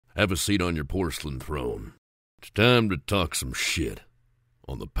Have a seat on your porcelain throne. It's time to talk some shit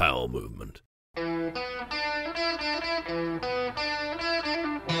on the Powell movement.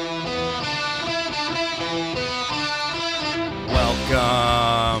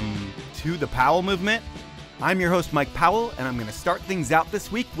 Welcome to the Powell movement. I'm your host, Mike Powell, and I'm going to start things out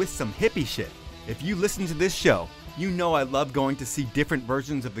this week with some hippie shit. If you listen to this show, you know I love going to see different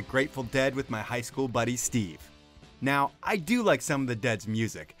versions of the Grateful Dead with my high school buddy Steve. Now, I do like some of the Dead's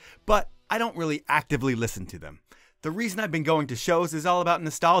music, but I don't really actively listen to them. The reason I've been going to shows is all about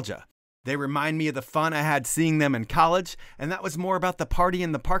nostalgia. They remind me of the fun I had seeing them in college, and that was more about the party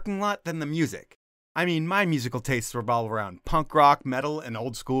in the parking lot than the music. I mean, my musical tastes revolve around punk rock, metal, and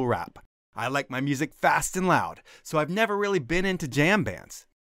old school rap. I like my music fast and loud, so I've never really been into jam bands.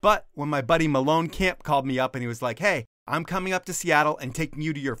 But when my buddy Malone Camp called me up and he was like, "Hey, I'm coming up to Seattle and taking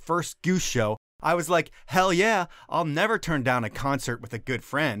you to your first Goose show," I was like, hell yeah, I'll never turn down a concert with a good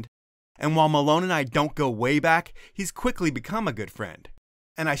friend. And while Malone and I don't go way back, he's quickly become a good friend.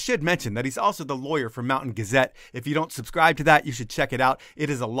 And I should mention that he's also the lawyer for Mountain Gazette. If you don't subscribe to that, you should check it out.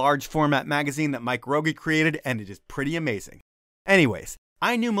 It is a large format magazine that Mike Rogie created, and it is pretty amazing. Anyways,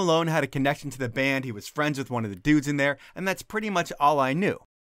 I knew Malone had a connection to the band. He was friends with one of the dudes in there, and that's pretty much all I knew.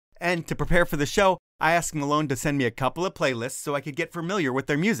 And to prepare for the show, I asked Malone to send me a couple of playlists so I could get familiar with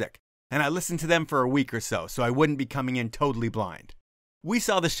their music. And I listened to them for a week or so I wouldn't be coming in totally blind. We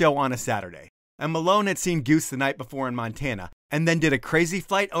saw the show on a Saturday, and Malone had seen Goose the night before in Montana, and then did a crazy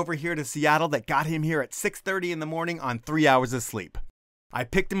flight over here to Seattle that got him here at 6:30 in the morning on 3 hours of sleep. I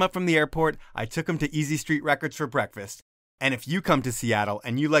picked him up from the airport, I took him to Easy Street Records for breakfast, and if you come to Seattle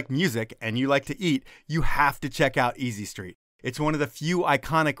and you like music and you like to eat, you have to check out Easy Street. It's one of the few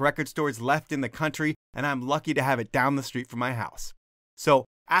iconic record stores left in the country, and I'm lucky to have it down the street from my house. So,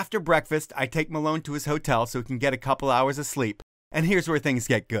 after breakfast, I take Malone to his hotel so he can get a couple hours of sleep, and here's where things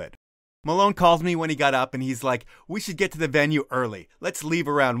get good. Malone calls me when he got up and he's like, "We should get to the venue early. Let's leave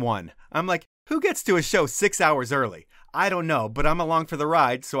around 1. I'm like, who gets to a show 6 hours early? I don't know, but I'm along for the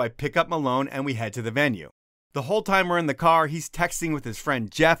ride, so I pick up Malone and we head to the venue. The whole time we're in the car, he's texting with his friend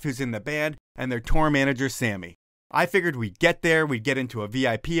Jeff, who's in the band, and their tour manager, Sammy. I figured we'd get there, we'd get into a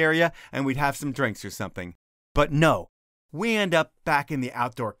VIP area, and we'd have some drinks or something. But no. We end up back in the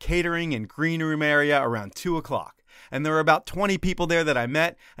outdoor catering and green room area around 2 o'clock. And there were about 20 people there that I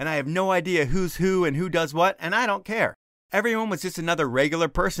met, and I have no idea who's who and who does what, and I don't care. Everyone was just another regular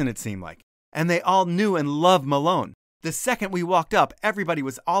person, it seemed like. And they all knew and loved Malone. The second we walked up, everybody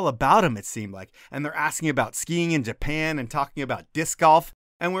was all about him, it seemed like. And they're asking about skiing in Japan and talking about disc golf.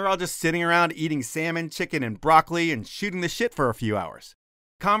 And we were all just sitting around eating salmon, chicken, and broccoli and shooting the shit for a few hours.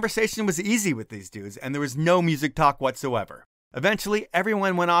 Conversation was easy with these dudes, and there was no music talk whatsoever. Eventually,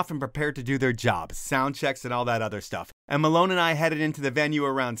 everyone went off and prepared to do their jobs, sound checks and all that other stuff, and Malone and I headed into the venue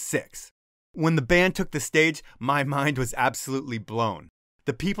around 6. When the band took the stage, my mind was absolutely blown.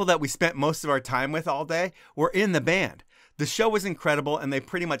 The people that we spent most of our time with all day were in the band. The show was incredible, and they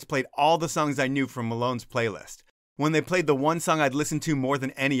pretty much played all the songs I knew from Malone's playlist. When they played the one song I'd listened to more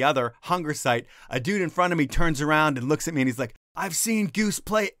than any other, Hunger Sight, a dude in front of me turns around and looks at me and he's like, "I've seen Goose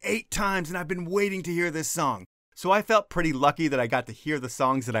play 8 times and I've been waiting to hear this song." So I felt pretty lucky that I got to hear the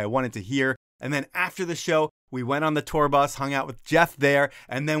songs that I wanted to hear. And then after the show, we went on the tour bus, hung out with Jeff there,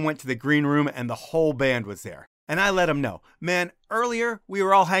 and then went to the green room and the whole band was there. And I let him know, man, earlier we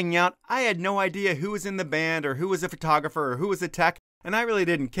were all hanging out. I had no idea who was in the band or who was a photographer or who was a tech. And I really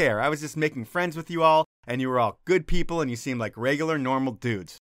didn't care. I was just making friends with you all, and you were all good people, and you seemed like regular, normal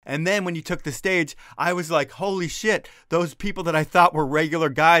dudes. And then when you took the stage, I was like, holy shit, those people that I thought were regular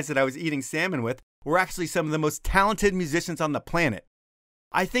guys that I was eating salmon with were actually some of the most talented musicians on the planet.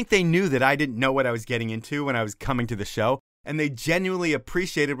 I think they knew that I didn't know what I was getting into when I was coming to the show, and they genuinely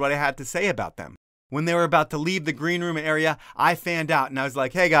appreciated what I had to say about them. When they were about to leave the green room area, I fanned out, and I was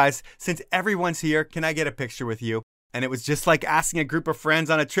like, "Hey guys, since everyone's here, can I get a picture with you?" And it was just like asking a group of friends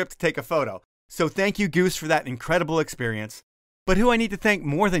on a trip to take a photo. So thank you, Goose, for that incredible experience. But who I need to thank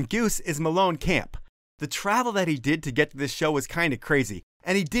more than Goose is Malone Camp. The travel that he did to get to this show was kind of crazy,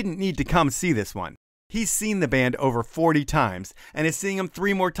 and he didn't need to come see this one. He's seen the band over 40 times, and is seeing them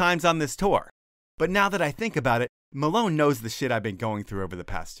 3 more times on this tour. But now that I think about it, Malone knows the shit I've been going through over the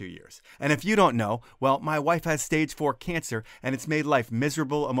past 2 years. And if you don't know, well, my wife has stage 4 cancer, and it's made life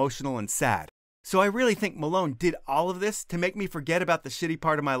miserable, emotional, and sad. So I really think Malone did all of this to make me forget about the shitty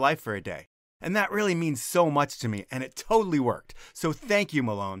part of my life for a day. And that really means so much to me, and it totally worked. So thank you,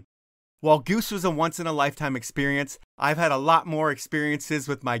 Malone. While Goose was a once-in-a-lifetime experience, I've had a lot more experiences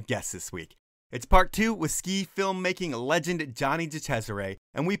with my guests this week. It's part 2 with ski filmmaking legend Johnny Decesare,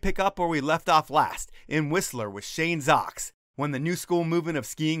 and we pick up where we left off last, in Whistler with Shane Szocs, when the new school movement of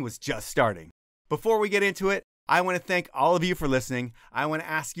skiing was just starting. Before we get into it, I want to thank all of you for listening. I want to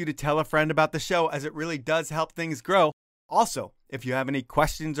ask you to tell a friend about the show, as it really does help things grow. Also, if you have any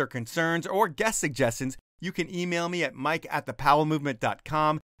questions or concerns or guest suggestions, you can email me at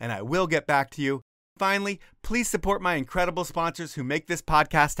mike@thepowellmovement.com and I will get back to you. Finally, please support my incredible sponsors who make this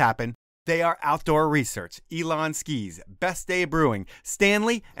podcast happen. They are Outdoor Research, Elon Skis, Best Day Brewing,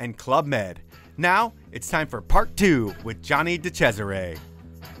 Stanley, and Club Med. Now, it's time for part 2 with Johnny Decesare.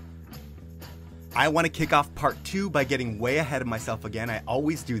 I want to kick off part 2 by getting way ahead of myself again. I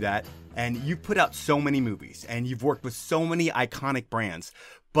always do that. And you've put out so many movies, and you've worked with so many iconic brands.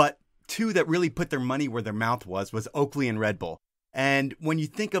 But two that really put their money where their mouth was Oakley and Red Bull. And when you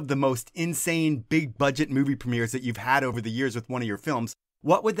think of the most insane big budget movie premieres that you've had over the years with one of your films,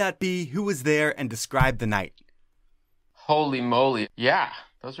 what would that be? Who was there? And describe the night. Holy moly. Yeah,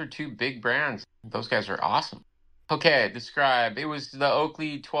 those are two big brands. Those guys are awesome. Okay, describe. It was the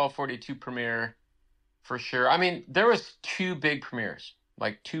Oakley 1242 premiere for sure. I mean, there was two big premieres,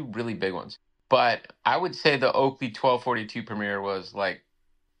 like two really big ones. But I would say the Oakley 1242 premiere was like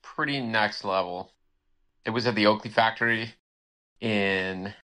pretty next level. It was at the Oakley factory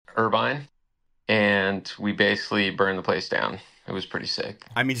in Irvine, and we basically burned the place down. It was pretty sick.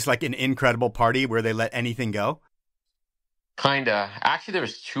 I mean, just like an incredible party where they let anything go? Kinda. Actually, there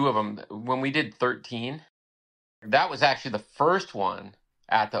was two of them. When we did 13, that was actually the first one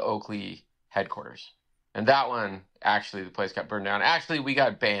at the Oakley headquarters. And that one, actually, the place got burned down. Actually, we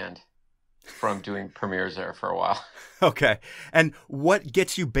got banned from doing premieres there for a while. Okay. And what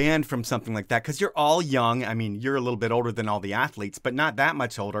gets you banned from something like that? Because you're all young. I mean, you're a little bit older than all the athletes, but not that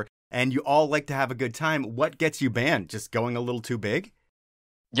much older. And you all like to have a good time. What gets you banned? Just going a little too big?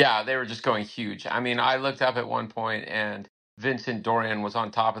 Yeah, they were just going huge. I mean, I looked up at one point and Vincent Dorian was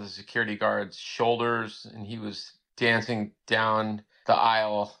on top of the security guard's shoulders and he was dancing down the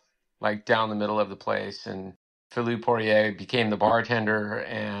aisle, like down the middle of the place. And Philippe Poirier became the bartender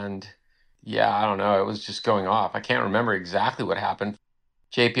and yeah, I don't know. It was just going off. I can't remember exactly what happened.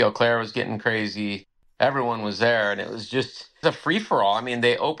 JP Auclair was getting crazy. Everyone was there, and it was just a free-for-all. I mean,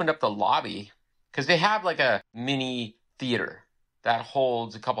 they opened up the lobby because they have like a mini theater that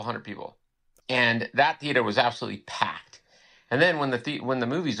holds a couple hundred people. And that theater was absolutely packed. And then when the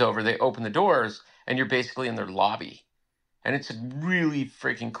movie's over, they open the doors, and you're basically in their lobby. And it's a really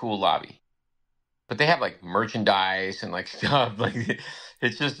freaking cool lobby. But they have like merchandise and like stuff. Like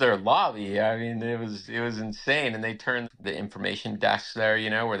it's just their lobby. I mean, it was insane. And they turned the information desks there, you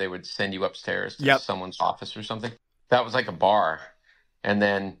know, where they would send you upstairs to someone's office or something. That was like a bar. And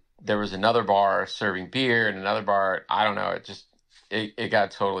then there was another bar serving beer and another bar. I don't know. It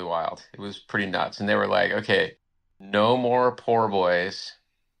got totally wild. It was pretty nuts. And they were like, okay, no more Poor Boys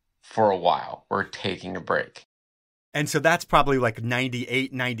for a while. We're taking a break. And so that's probably like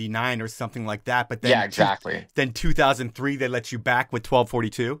 98, 99 or something like that. But then yeah, exactly. Then 2003, they let you back with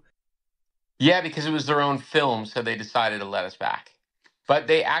 1242? Yeah, because it was their own film, so they decided to let us back. But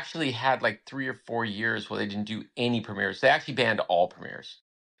they actually had like 3 or 4 years where they didn't do any premieres. They actually banned all premieres.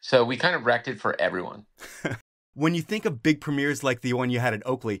 So we kind of wrecked it for everyone. When you think of big premieres like the one you had at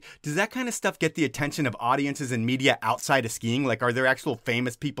Oakley, does that kind of stuff get the attention of audiences and media outside of skiing? Like, are there actual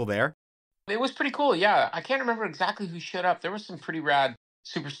famous people there? It was pretty cool, yeah. I can't remember exactly who showed up. There were some pretty rad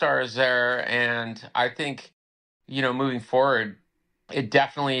superstars there, and I think, you know, moving forward, it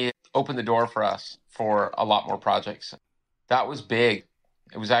definitely opened the door for us for a lot more projects. That was big.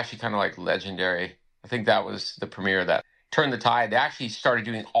 It was actually kind of like legendary. I think that was the premiere that turned the tide. They actually started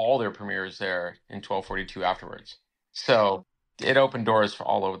doing all their premieres there in 1242 afterwards. So it opened doors for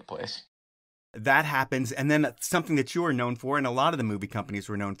all over the place. That happens, and then something that you were known for, and a lot of the movie companies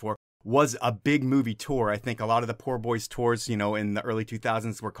were known for, was a big movie tour. I think a lot of the Poor Boyz tours, you know, in the early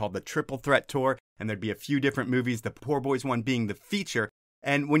 2000s were called the Triple Threat Tour, and there'd be a few different movies, the Poor Boyz one being the feature.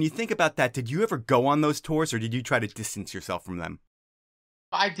 And when you think about that, did you ever go on those tours, or did you try to distance yourself from them?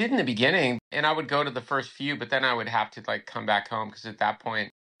 I did in the beginning, and I would go to the first few, but then I would have to like come back home because at that point,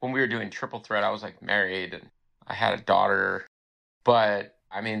 when we were doing Triple Threat, I was like married and I had a daughter. But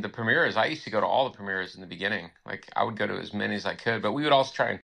I mean, the premieres, I used to go to all the premieres in the beginning. Like I would go to as many as I could, but we would also try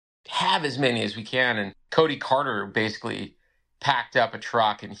and have as many as we can. And Cody Carter basically packed up a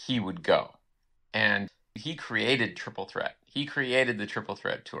truck and he would go. And he created Triple Threat. He created the Triple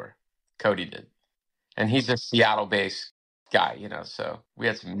Threat Tour. Cody did. And he's a Seattle-based guy, you know, so we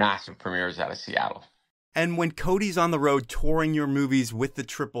had some massive premieres out of Seattle. And when Cody's on the road touring your movies with the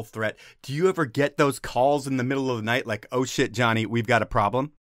Triple Threat, do you ever get those calls in the middle of the night like, oh shit, Johnny, we've got a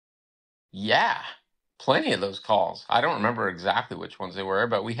problem? Yeah, plenty of those calls. I don't remember exactly which ones they were,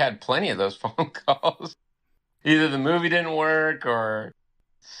 but we had plenty of those phone calls. Either the movie didn't work or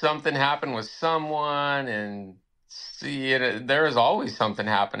something happened with someone, and see it. There is always something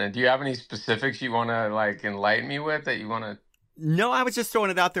happening. Do you have any specifics you want to like enlighten me with that you want to? No, I was just throwing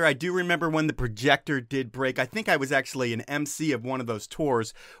it out there. I do remember when the projector did break. I think I was actually an MC of one of those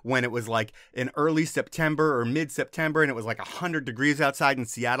tours when it was like in early September or mid-September, and it was like 100 degrees outside in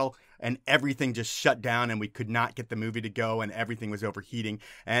Seattle, and everything just shut down, and we could not get the movie to go, and everything was overheating,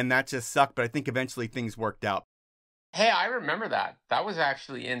 and that just sucked. But I think eventually things worked out. Hey, I remember that. That was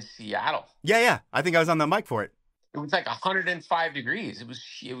actually in Seattle. Yeah. I think I was on the mic for it. It was like 105 degrees. It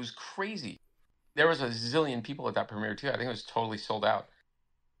was crazy. There was a zillion people at that premiere too. I think it was totally sold out.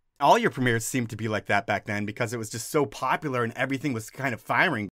 All your premieres seemed to be like that back then because it was just so popular and everything was kind of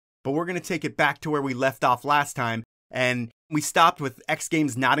firing. But we're going to take it back to where we left off last time. And we stopped with X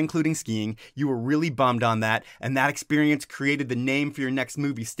Games not including skiing. You were really bummed on that. And that experience created the name for your next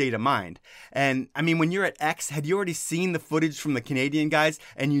movie, State of Mind. And I mean, when you're at X, had you already seen the footage from the Canadian guys?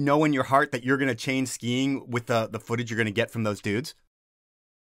 And you know in your heart that you're going to change skiing with the footage you're going to get from those dudes?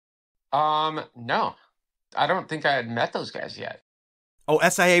 No. I don't think I had met those guys yet. Oh,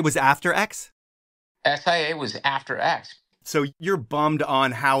 SIA was after X? SIA was after X. So you're bummed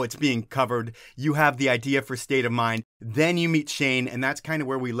on how it's being covered. You have the idea for State of Mind. Then you meet Shane, and that's kind of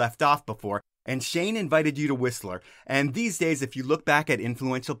where we left off before. And Shane invited you to Whistler. And these days, if you look back at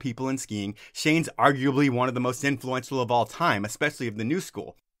influential people in skiing, Shane's arguably one of the most influential of all time, especially of the new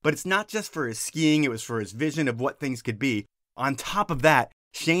school. But it's not just for his skiing, it was for his vision of what things could be. On top of that,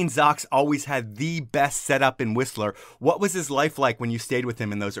 Shane Szocs always had the best setup in Whistler. What was his life like when you stayed with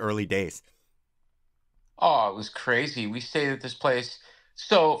him in those early days? Oh, it was crazy. We stayed at this place.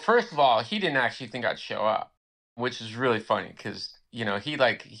 So, first of all, he didn't actually think I'd show up, which is really funny because,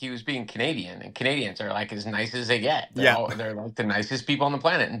 he was being Canadian, and Canadians are like as nice as they get. They're like the nicest people on the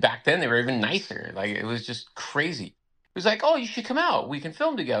planet. And back then they were even nicer. Like, it was just crazy. It was like, oh, you should come out. We can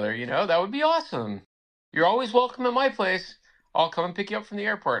film together. That would be awesome. You're always welcome at my place. I'll come and pick you up from the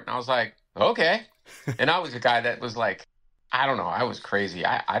airport. And I was like, okay. And I was a guy that was like, I don't know. I was crazy.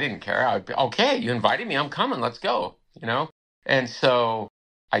 I didn't care. I'd be, okay, you invited me. I'm coming. Let's go, And so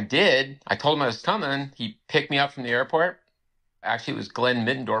I did. I told him I was coming. He picked me up from the airport. Actually, it was Glenn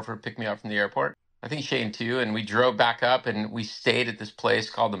Middendorfer who picked me up from the airport. I think Shane too. And we drove back up and we stayed at this place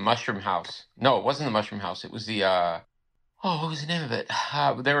called the Mushroom House. No, it wasn't the Mushroom House. It was the, what was the name of it?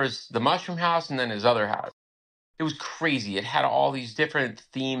 There was the Mushroom House and then his other house. It was crazy. It had all these different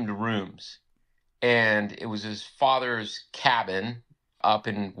themed rooms. And it was his father's cabin up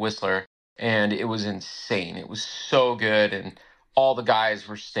in Whistler. And it was insane. It was so good. And all the guys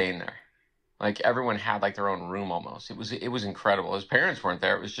were staying there. Like everyone had like their own room almost. It was incredible. His parents weren't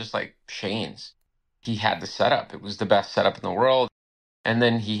there. It was just like Shane's. He had the setup. It was the best setup in the world. And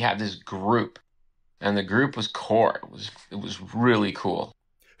then he had this group. And the group was core. It was really cool.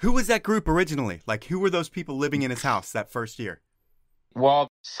 Who was that group originally? Like, who were those people living in his house that first year? Well,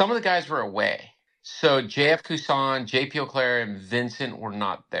 some of the guys were away. So JF Cusson, JP Auclair, and Vincent were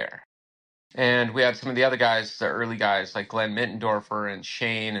not there. And we had some of the other guys, the early guys, like Glenn Mittendorfer and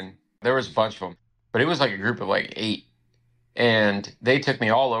Shane, and there was a bunch of them. But it was like a group of like 8. And they took me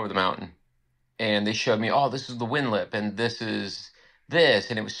all over the mountain. And they showed me, oh, this is the wind lip, and this is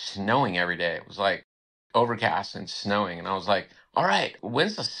this. And it was snowing every day. It was like overcast and snowing. And I was like, all right,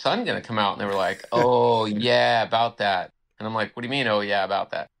 when's the sun going to come out? And they were like, oh, yeah, about that. And I'm like, what do you mean, oh, yeah,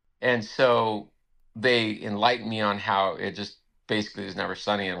 about that? And so they enlightened me on how it just basically is never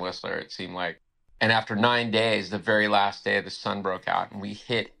sunny in Whistler, it seemed like. And after 9 days, the very last day, the sun broke out, and we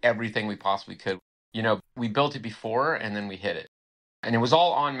hit everything we possibly could. We built it before, and then we hit it. And it was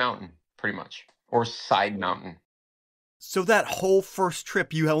all on mountain, pretty much, or side mountain. So that whole first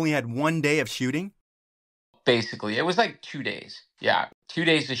trip, you only had 1 day of shooting? Basically, it was like 2 days. Yeah, 2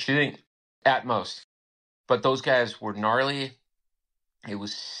 days of shooting at most. But those guys were gnarly. It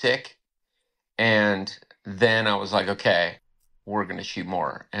was sick. And then I was like, okay, we're going to shoot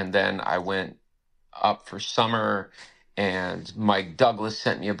more. And then I went up for summer, and Mike Douglas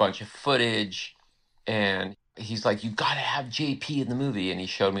sent me a bunch of footage. And he's like, you got to have JP in the movie. And he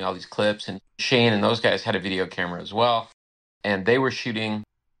showed me all these clips. And Shane and those guys had a video camera as well. And they were shooting.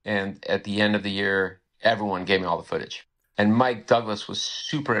 And at the end of the year, everyone gave me all the footage. And Mike Douglas was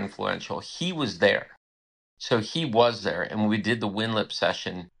super influential. He was there. So he was there. And when we did the wind lip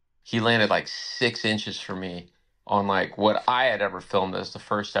session, he landed like 6 inches for me on like what I had ever filmed as the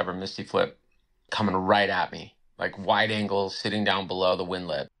first ever Misty Flip, coming right at me, like wide angle, sitting down below the wind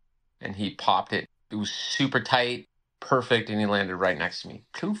lip. And he popped it. It was super tight, perfect. And he landed right next to me.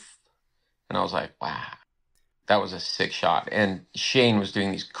 Poof. And I was like, wow, that was a sick shot. And Shane was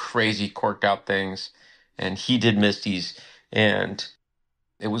doing these crazy corked out things. and he did Misty's, and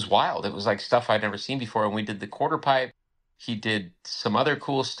it was wild. It was like stuff I'd never seen before. And we did the quarter pipe. He did some other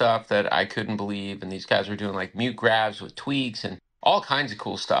cool stuff that I couldn't believe. And these guys were doing like mute grabs with tweaks and all kinds of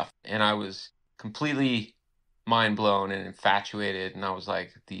cool stuff. And I was completely mind blown and infatuated. And I was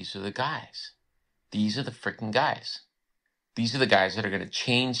like, these are the guys. These are the freaking guys. These are the guys that are going to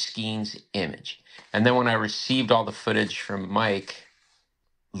change skiing's image. And then when I received all the footage from Mike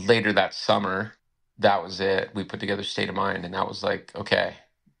later that summer, that was it. We put together State of Mind, and that was like, okay,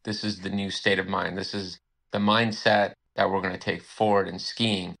 this is the new state of mind. This is the mindset that we're going to take forward in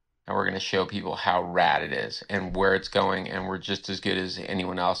skiing, and we're going to show people how rad it is and where it's going, and we're just as good as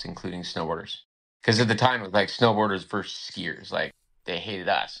anyone else, including snowboarders. Because at the time, it was like snowboarders versus skiers. Like, they hated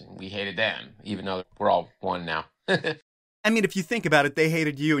us, and we hated them, even though we're all one now. I mean, if you think about it, they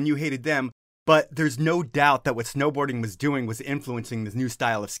hated you and you hated them, but there's no doubt that what snowboarding was doing was influencing this new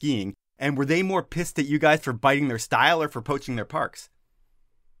style of skiing. And were they more pissed at you guys for biting their style or for poaching their parks?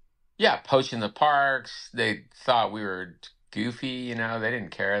 Yeah, poaching the parks. They thought we were goofy, you know. They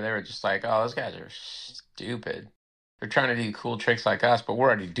didn't care. They were just like, oh, those guys are stupid. They're trying to do cool tricks like us, but we're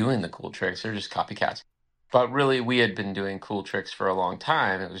already doing the cool tricks. They're just copycats. But really, we had been doing cool tricks for a long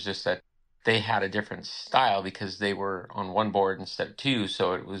time. It was just that they had a different style because they were on one board instead of two.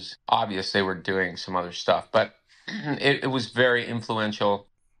 So it was obvious they were doing some other stuff. But it was very influential.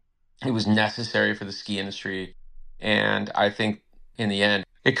 It was necessary for the ski industry. And I think in the end,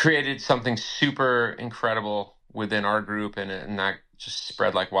 it created something super incredible within our group. And that just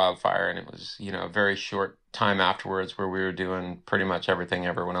spread like wildfire. And it was, you know, a very short time afterwards where we were doing pretty much everything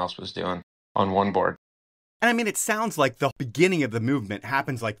everyone else was doing on one board. And I mean, it sounds like the beginning of the movement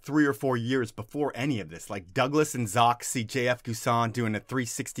happens like 3 or 4 years before any of this. Like Douglas and Szocs see JF Cusson doing a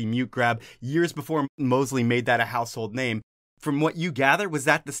 360 mute grab years before Mosley made that a household name. From what you gather, was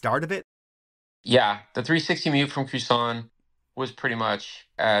that the start of it? Yeah, the 360 mute from Cusson was pretty much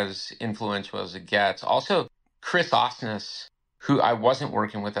as influential as it gets. Also, Chris Osnes, who I wasn't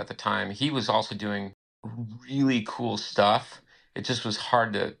working with at the time, he was also doing really cool stuff. It just was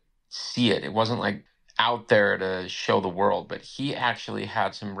hard to see it. It wasn't like out there to show the world, but he actually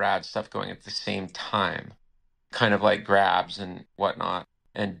had some rad stuff going at the same time, kind of like grabs and whatnot,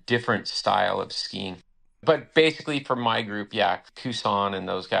 and different style of skiing. But basically for my group, yeah, Cusson and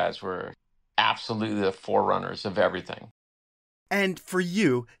those guys were absolutely the forerunners of everything. And for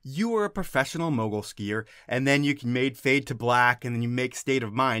you, you were a professional mogul skier, and then you made Fade to Black, and then you make State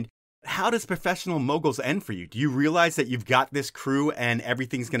of Mind. How does professional moguls end for you? Do you realize that you've got this crew and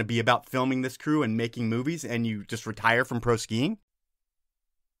everything's going to be about filming this crew and making movies, and you just retire from pro skiing?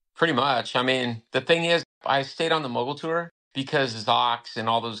 Pretty much. I mean, the thing is, I stayed on the mogul tour because Szocs and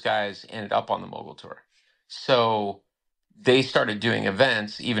all those guys ended up on the mogul tour. So they started doing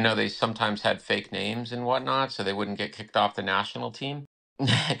events, even though they sometimes had fake names and whatnot, so they wouldn't get kicked off the national team.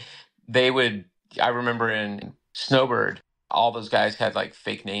 They would, I remember in Snowboard, all those guys had like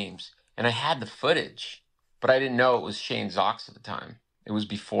fake names, and I had the footage, but I didn't know it was Shane Szocs at the time. It was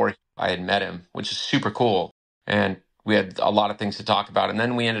before I had met him, which is super cool. And we had a lot of things to talk about. And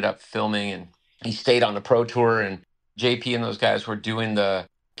then we ended up filming, and he stayed on the pro tour, and JP and those guys were doing the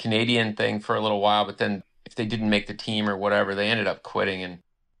Canadian thing for a little while, but then if they didn't make the team or whatever, they ended up quitting. And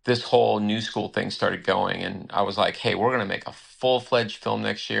this whole new school thing started going. And I was like, hey, we're going to make a full-fledged film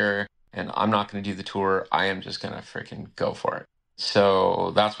next year, and I'm not going to do the tour. I am just going to freaking go for it.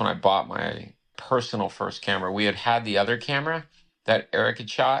 So that's when I bought my personal first camera. We had the other camera that Eric had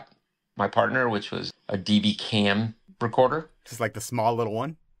shot, my partner, which was a DB cam recorder. Just like the small little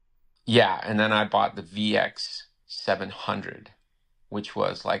one? Yeah, and then I bought the VX 700, which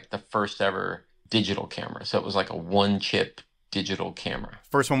was like the first ever digital camera. So it was like a one-chip digital camera.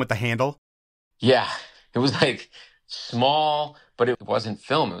 First one with the handle? Yeah, it was like small, but it wasn't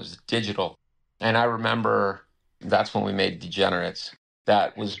film, it was digital. And I remember that's when we made Degenerates.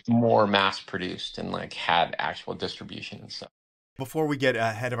 That was more mass produced and like had actual distribution and stuff. Before we get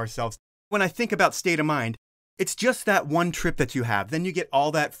ahead of ourselves, when I think about State of Mind, it's just that one trip that you have. Then you get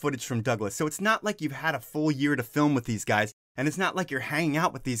all that footage from Douglas. So it's not like you've had a full year to film with these guys, and it's not like you're hanging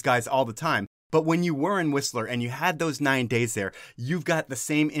out with these guys all the time. But when you were in Whistler and you had those 9 days there, you've got the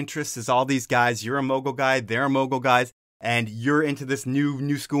same interests as all these guys. You're a mogul guy, they're mogul guys, and you're into this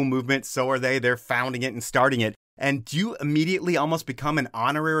new school movement. So are they. They're founding it and starting it. And do you immediately almost become an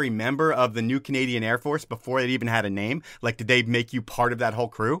honorary member of the new Canadian Air Force before it even had a name? Like, did they make you part of that whole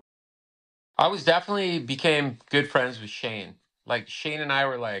crew? I became good friends with Shane. Like, Shane and I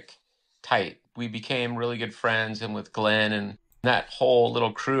were like tight. We became really good friends, and with Glenn and that whole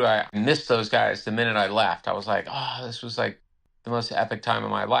little crew, I missed those guys the minute I left. I was like, oh, this was like the most epic time of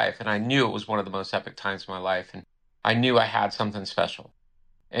my life. And I knew it was one of the most epic times of my life. And I knew I had something special.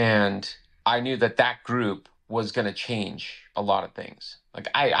 And I knew that that group was going to change a lot of things. Like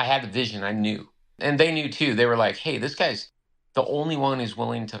I had a vision, I knew. And they knew too. They were like, hey, this guy's the only one who's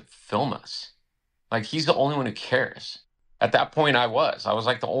willing to film us. Like, he's the only one who cares. At that point, I was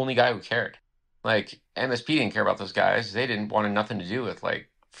like the only guy who cared. Like, MSP didn't care about those guys. They didn't want nothing to do with like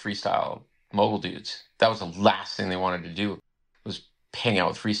freestyle mogul dudes. That was the last thing they wanted to do, was hang out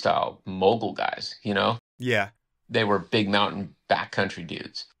with freestyle mogul guys, you know? Yeah. They were big mountain backcountry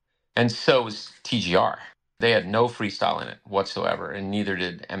dudes. And so was TGR. They had no freestyle in it whatsoever, and neither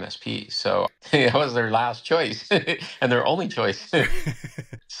did MSP. So that was their last choice and their only choice.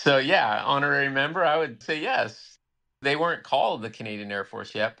 So yeah, honorary member, I would say yes. They weren't called the Canadian Air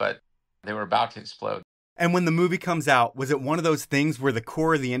Force yet, but they were about to explode. And when the movie comes out, was it one of those things where the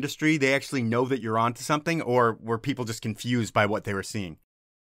core of the industry, they actually know that you're onto something, or were people just confused by what they were seeing?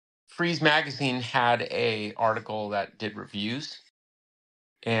 Freeze Magazine had a article that did reviews,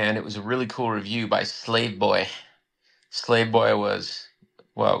 and it was a really cool review by Slave Boy. Slave Boy was,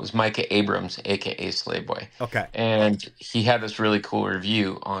 well, it was Micah Abrams, aka Slave Boy. Okay. And he had this really cool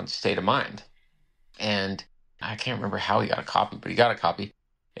review on State of Mind. And I can't remember how he got a copy, but he got a copy.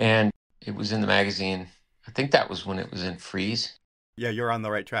 And it was in the magazine. I think that was when it was in Freeze. Yeah, you're on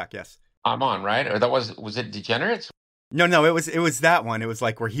the right track, yes. I'm on, right? Or that was it Degenerates? No, it was that one. It was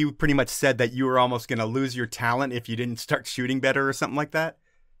like where he pretty much said that you were almost going to lose your talent if you didn't start shooting better or something like that.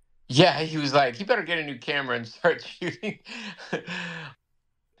 Yeah, he was like, you better get a new camera and start shooting.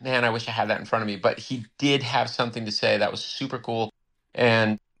 Man, I wish I had that in front of me. But he did have something to say that was super cool.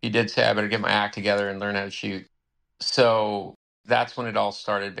 And he did say, I better get my act together and learn how to shoot. So that's when it all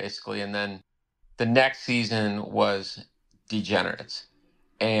started, basically. And then the next season was Degenerates.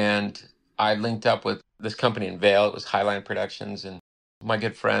 And I linked up with this company in Vail. It was Highline Productions. And my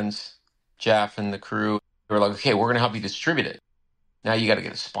good friends, Jeff and the crew, they were like, okay, we're going to help you distribute it. Now you got to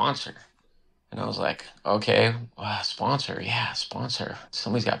get a sponsor. And I was like, okay, sponsor. Yeah, sponsor.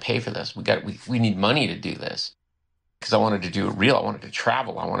 Somebody's got to pay for this. We need money to do this. Because I wanted to do it real. I wanted to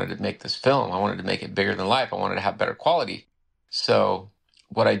travel. I wanted to make this film. I wanted to make it bigger than life. I wanted to have better quality. So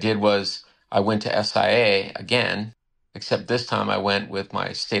what I did was I went to SIA again, except this time I went with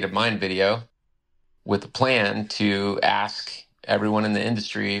my State of Mind video with a plan to ask everyone in the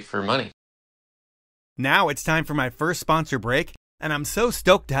industry for money. Now it's time for my first sponsor break. And I'm so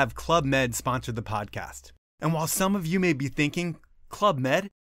stoked to have Club Med sponsor the podcast. And while some of you may be thinking, Club Med,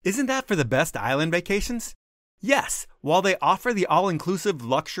 isn't that for the best island vacations? Yes, while they offer the all-inclusive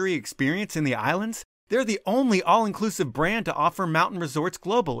luxury experience in the islands, they're the only all-inclusive brand to offer mountain resorts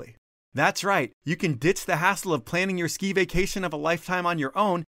globally. That's right, you can ditch the hassle of planning your ski vacation of a lifetime on your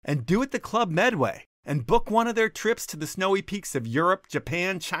own and do it the Club Med way, and book one of their trips to the snowy peaks of Europe,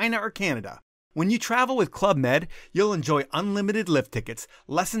 Japan, China, or Canada. When you travel with Club Med, you'll enjoy unlimited lift tickets,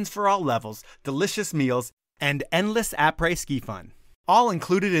 lessons for all levels, delicious meals, and endless après ski fun, all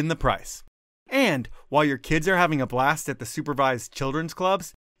included in the price. And while your kids are having a blast at the supervised children's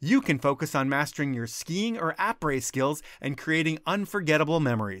clubs, you can focus on mastering your skiing or après skills and creating unforgettable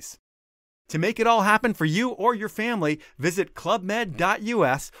memories. To make it all happen for you or your family, visit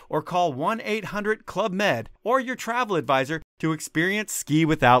clubmed.us or call 1-800-CLUB-MED or your travel advisor to experience ski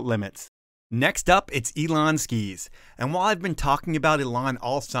without limits. Next up, it's Elan Skis. And while I've been talking about Elan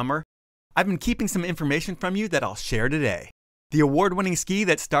all summer, I've been keeping some information from you that I'll share today. The award-winning ski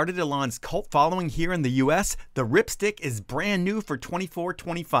that started Elan's cult following here in the US, the Ripstick, is brand new for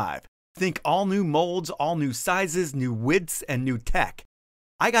 24-25. Think all new molds, all new sizes, new widths, and new tech.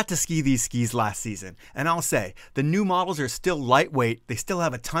 I got to ski these skis last season, and I'll say, the new models are still lightweight, they still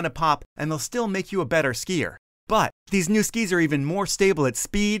have a ton of pop, and they'll still make you a better skier. But these new skis are even more stable at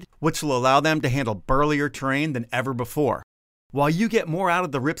speed, which will allow them to handle burlier terrain than ever before. While you get more out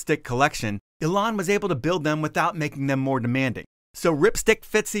of the Ripstick collection, Elan was able to build them without making them more demanding. So Ripstick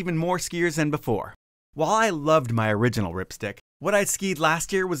fits even more skiers than before. While I loved my original Ripstick, what I skied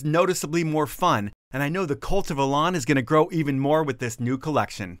last year was noticeably more fun, and I know the cult of Elan is going to grow even more with this new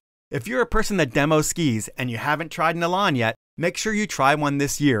collection. If you're a person that demos skis and you haven't tried an Elan yet, make sure you try one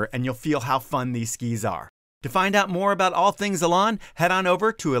this year and you'll feel how fun these skis are. To find out more about all things Elan, head on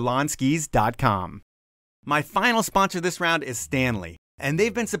over to elanskis.com. My final sponsor this round is Stanley, and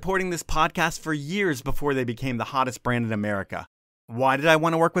they've been supporting this podcast for years before they became the hottest brand in America. Why did I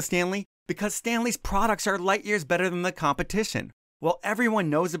want to work with Stanley? Because Stanley's products are light years better than the competition. While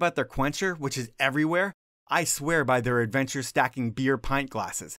everyone knows about their quencher, which is everywhere, I swear by their adventure stacking beer pint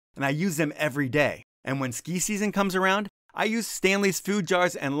glasses, and I use them every day. And when ski season comes around, I use Stanley's food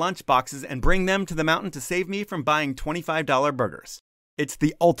jars and lunch boxes and bring them to the mountain to save me from buying $25 burgers. It's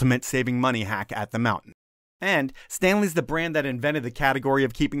the ultimate saving money hack at the mountain. And Stanley's the brand that invented the category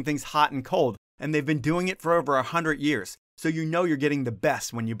of keeping things hot and cold, and they've been doing it for over 100 years, so you know you're getting the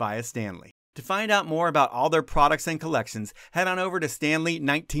best when you buy a Stanley. To find out more about all their products and collections, head on over to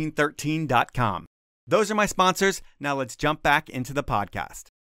stanley1913.com. Those are my sponsors. Now let's jump back into the podcast.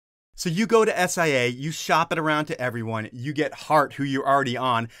 So you go to SIA, you shop it around to everyone, you get Heart, who you're already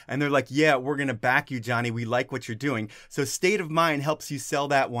on, and they're like, yeah, we're going to back you, Johnny. We like what you're doing. So State of Mind helps you sell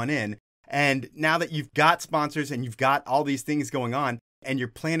that one in. And now that you've got sponsors and you've got all these things going on and you're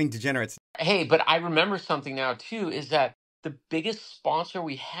planning Degenerates. Hey, but I remember something now too, is that the biggest sponsor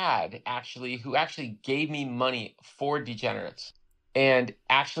we had who actually gave me money for Degenerates and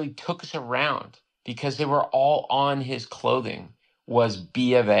actually took us around because they were all on his clothing was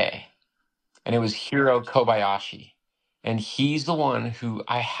B of A, and it was Hiro Kobayashi. And he's the one who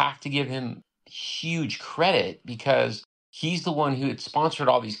I have to give him huge credit because he's the one who had sponsored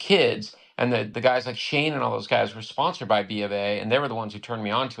all these kids. And the guys like Shane and all those guys were sponsored by B of A, and they were the ones who turned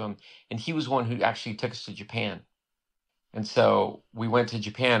me on to him. And he was one who actually took us to Japan. And so we went to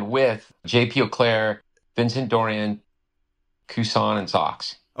Japan with JP Auclair, Vincent Dorian, Cusson, and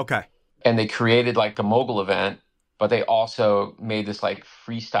Szocs. Okay. And they created like a mogul event, but they also made this like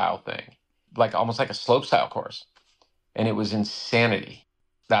freestyle thing, like almost like a slopestyle course. And it was insanity.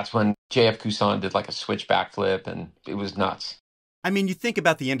 That's when JF Cusson did like a switch backflip, and it was nuts. I mean, you think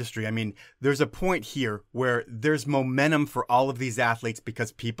about the industry. I mean, there's a point here where there's momentum for all of these athletes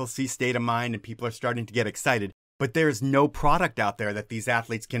because people see State of Mind and people are starting to get excited. But there's no product out there that these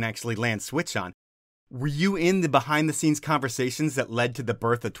athletes can actually land switch on. Were you in the behind-the-scenes conversations that led to the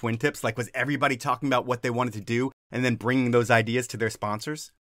birth of Twin Tips? Like, was everybody talking about what they wanted to do and then bringing those ideas to their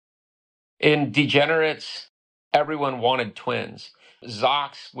sponsors? In Degenerates, everyone wanted twins.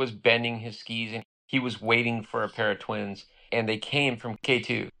 Szocs was bending his skis, and he was waiting for a pair of twins, and they came from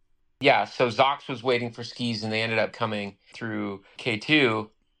K2. Yeah, so Szocs was waiting for skis, and they ended up coming through K2,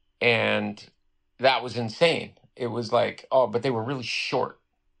 and that was insane. It was like, oh, but they were really short.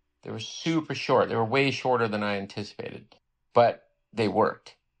 They were super short. They were way shorter than I anticipated, but they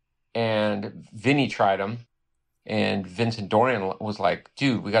worked. And Vinny tried them, and Vincent Dorian was like,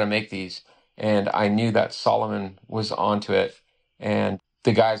 dude, we got to make these. And I knew that Solomon was onto it. And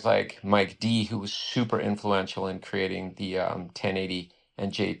the guys like Mike D, who was super influential in creating the 1080,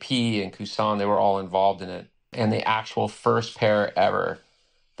 and JP and Cusson, they were all involved in it. And the actual first pair ever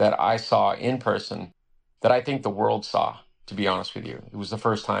that I saw in person, that I think the world saw, to be honest with you, it was the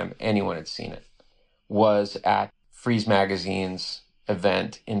first time anyone had seen it, was at Freeze Magazine's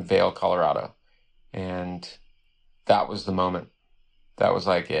event in Vail, Colorado. And that was the moment. That was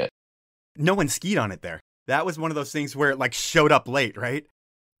like it. No one skied on it there. That was one of those things where it like showed up late, right?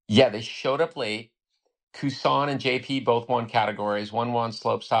 Yeah, they showed up late. Cusson and JP both won categories. One won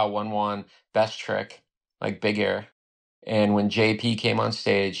slopestyle, one won best trick, like big air. And when JP came on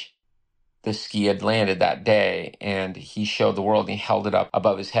stage, the ski had landed that day, and he showed the world, and he held it up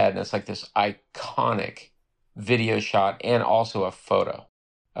above his head. And it's like this iconic video shot and also a photo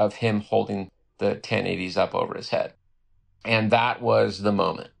of him holding the 1080s up over his head. And that was the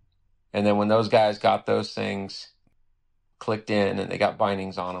moment. And then when those guys got those things clicked in and they got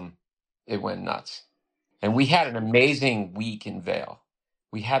bindings on them, it went nuts. And we had an amazing week in Vail.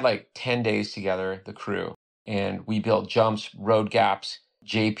 We had like 10 days together, the crew, and we built jumps, road gaps.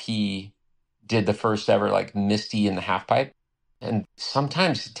 JP did the first ever like Misty in the half pipe. And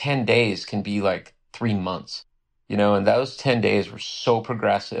sometimes 10 days can be like 3 months, you know, and those 10 days were so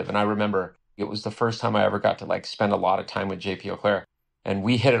progressive. And I remember it was the first time I ever got to like spend a lot of time with JP Auclair, and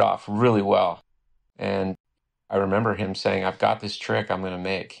we hit it off really well. And I remember him saying, I've got this trick I'm going to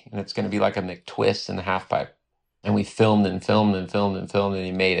make, and it's going to be like a McTwist in the half pipe. And we filmed and filmed and filmed and filmed, and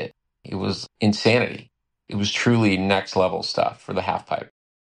he made it. It was insanity. It was truly next level stuff for the half pipe.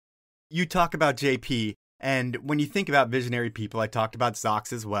 You talk about JP, and when you think about visionary people, I talked about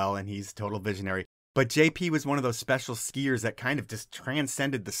Szocs as well, and he's total visionary. But JP was one of those special skiers that kind of just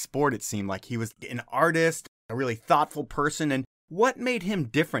transcended the sport, it seemed like. He was an artist, a really thoughtful person, and what made him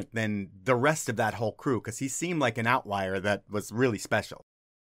different than the rest of that whole crew? Because he seemed like an outlier that was really special.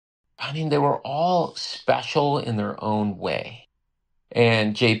 I mean, they were all special in their own way.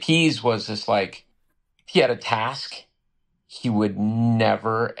 And JP's was this like, if he had a task, he would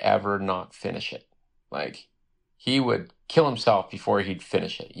never, ever not finish it. Like, he would kill himself before he'd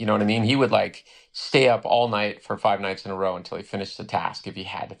finish it. You know what I mean? He would like stay up all night for 5 nights in a row until he finished the task, if he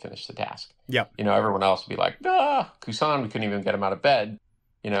had to finish the task. Yeah. You know, everyone else would be like, Cusson, we couldn't even get him out of bed.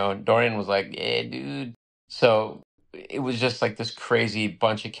 You know, and Dorian was like, yeah, dude. So it was just like this crazy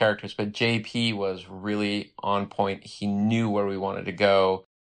bunch of characters. But JP was really on point. He knew where we wanted to go.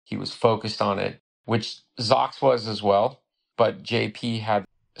 He was focused on it, which Szocs was as well. But JP had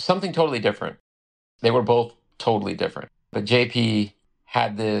something totally different. They were both totally different. But JP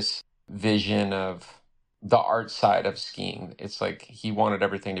had this vision of the art side of skiing. It's like he wanted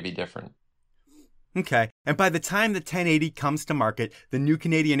everything to be different. Okay, and by the time the 1080 comes to market, the new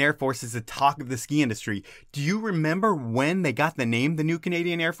Canadian Air Force is the talk of the ski industry. Do you remember when they got the name the new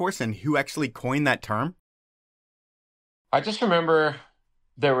Canadian Air Force and who actually coined that term? I just remember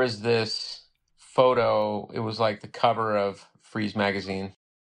there was this photo. It was like the cover of Freeze magazine,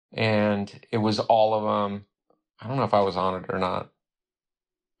 and it was all of them. I don't know if I was on it or not.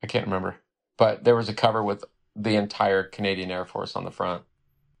 I can't remember. But there was a cover with the entire Canadian Air Force on the front.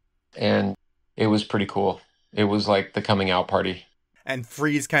 And it was pretty cool. It was like the coming out party. And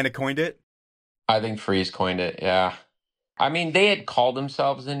Freeze kind of coined it? I think Freeze coined it, yeah. I mean, they had called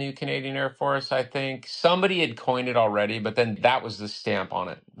themselves the new Canadian Air Force, I think. Somebody had coined it already, but then that was the stamp on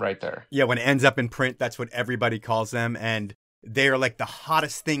it right there. Yeah, when it ends up in print, that's what everybody calls them. And they are like the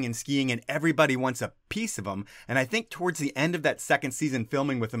hottest thing in skiing, and everybody wants a piece of them. And I think towards the end of that second season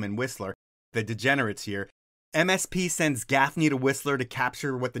filming with them in Whistler, the Degenerates here, MSP sends Gaffney to Whistler to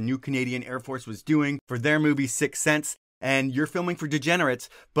capture what the new Canadian Air Force was doing for their movie Sixth Sense, and you're filming for Degenerates.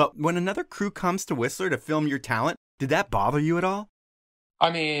 But when another crew comes to Whistler to film your talent, did that bother you at all?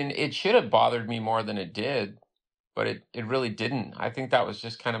 I mean, it should have bothered me more than it did, but it really didn't. I think that was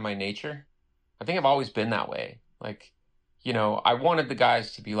just kind of my nature. I think I've always been that way. Like, I wanted the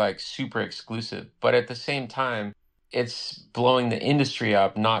guys to be like super exclusive, but at the same time, it's blowing the industry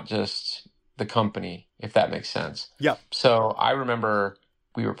up, not just the company, if that makes sense. Yeah. So I remember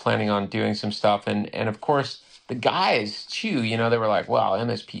we were planning on doing some stuff, and of course the guys too, they were like, "Wow,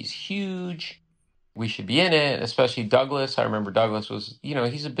 MSP's huge. We should be in it." Especially Douglas. I remember Douglas was,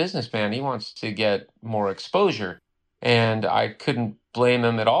 he's a businessman. He wants to get more exposure, and I couldn't blame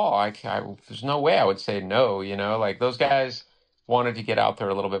him at all. There's no way I would say no. Like those guys wanted to get out there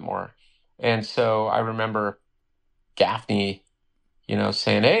a little bit more, and so I remember Gaffney,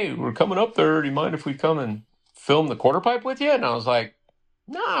 saying, "Hey, we're coming up there. Do you mind if we come and film the quarter pipe with you?" And I was like,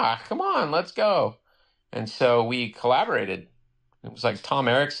 "Nah, come on, let's go." And so we collaborated. It was like Tom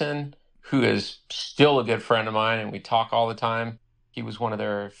Erickson, who is still a good friend of mine, and we talk all the time. He was one of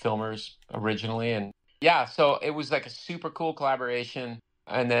their filmers originally. And yeah, so it was like a super cool collaboration.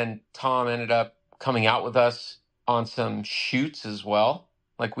 And then Tom ended up coming out with us on some shoots as well.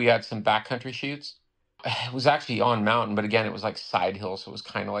 Like we had some backcountry shoots. It was actually on mountain, but again, it was like side hill, so it was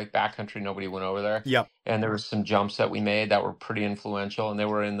kind of like backcountry. Nobody went over there. Yep. And there were some jumps that we made that were pretty influential, and they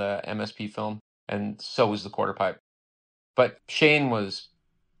were in the MSP film, and so was the quarter pipe. But Shane was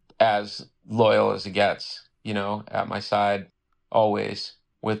as loyal as it gets, at my side always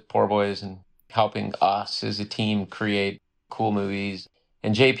with Poor Boyz and helping us as a team create cool movies.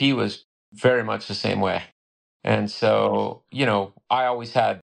 And JP was very much the same way. And so, I always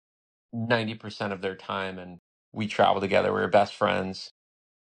had 90% of their time, and we traveled together. We were best friends.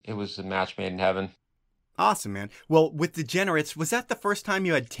 It was a match made in heaven. Awesome, man. Well, with Degenerates, was that the first time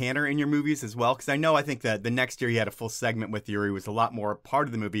you had Tanner in your movies as well? Because I think that the next year you had a full segment with you. He was a lot more part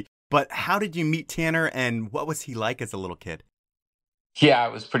of the movie. But how did you meet Tanner, and what was he like as a little kid? Yeah,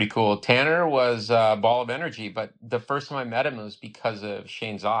 it was pretty cool. Tanner was a ball of energy, but the first time I met him was because of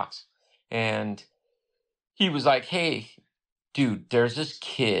Shane Szocs. And he was like, "Hey, dude, there's this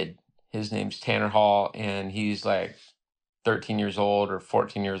kid. His name's Tanner Hall, and he's like 13 years old or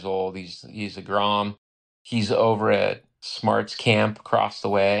 14 years old. He's a Grom. He's over at Smarts Camp across the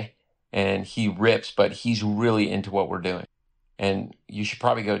way, and he rips, but he's really into what we're doing. And you should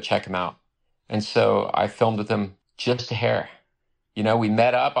probably go check him out." And so I filmed with him just a hair. We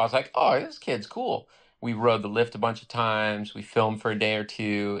met up. I was like, "Oh, this kid's cool." We rode the lift a bunch of times. We filmed for a day or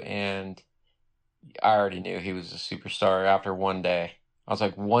two, and I already knew he was a superstar after one day. I was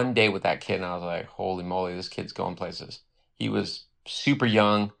like, one day with that kid, and I was like, holy moly, this kid's going places. He was super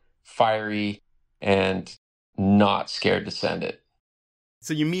young, fiery, and not scared to send it.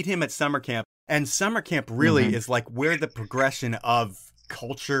 So you meet him at summer camp, and summer camp really is like where the progression of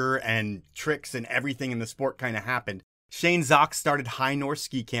culture and tricks and everything in the sport kind of happened. Shane Szocs started High North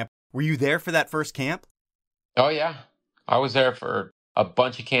Ski Camp. Were you there for that first camp? Oh, yeah. I was there for a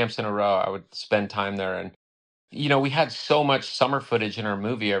bunch of camps in a row. I would spend time there. And, we had so much summer footage in our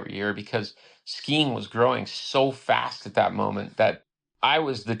movie every year because skiing was growing so fast at that moment that I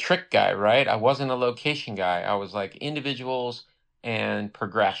was the trick guy, right? I wasn't a location guy. I was like individuals and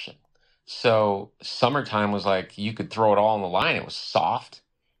progression. So summertime was like you could throw it all on the line. It was soft.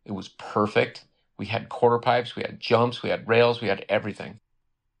 It was perfect. We had quarter pipes, we had jumps, we had rails, we had everything.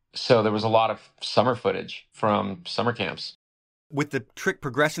 So there was a lot of summer footage from summer camps. With the trick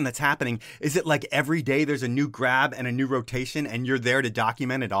progression that's happening, is it like every day there's a new grab and a new rotation and you're there to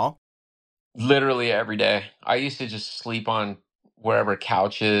document it all? Literally every day. I used to just sleep on wherever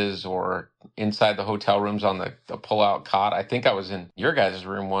couches or inside the hotel rooms on the pull-out cot. I think I was in your guys'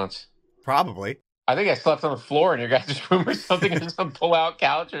 room once. Probably. I think I slept on the floor in your guys' room or something, or some pull-out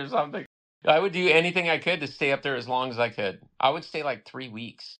couch or something. I would do anything I could to stay up there as long as I could. I would stay like 3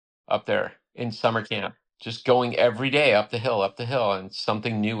 weeks up there in summer camp, just going every day up the hill, and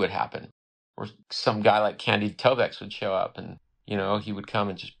something new would happen. Or some guy like Candy Tovex would show up and, he would come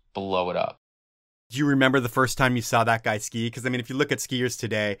and just blow it up. Do you remember the first time you saw that guy ski? Because, I mean, if you look at skiers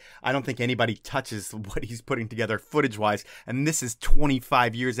today, I don't think anybody touches what he's putting together footage-wise. And this is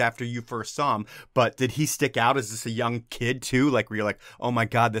 25 years after you first saw him. But did he stick out as just a young kid, too? Like, where you're like, oh, my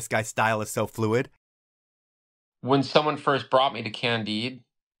God, this guy's style is so fluid? When someone first brought me to Candide,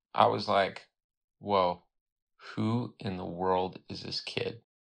 I was like, whoa, who in the world is this kid?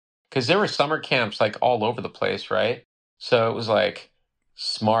 Because there were summer camps, like, all over the place, right? So it was like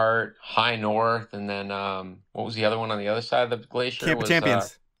Smart, High North, and then what was the other one on the other side of the glacier? Camp of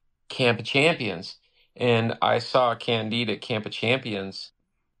Champions. Camp of Champions. And I saw Candide at Camp of Champions,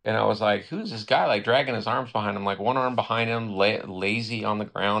 and I was like, who's this guy? Like, dragging his arms behind him, like one arm behind him, lazy on the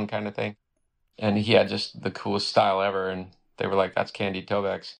ground kind of thing. And he had just the coolest style ever. And they were like, that's Candy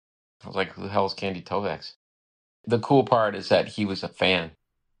Tovex. I was like, who the hell is Candy Tovex? The cool part is that he was a fan.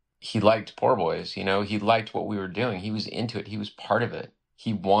 He liked Poor Boyz, he liked what we were doing. He was into it. He was part of it.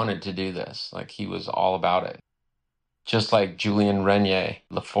 He wanted to do this. Like, he was all about it. Just like Julien Renier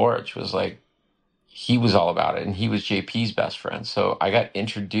LaForge was like, he was all about it. And he was JP's best friend. So I got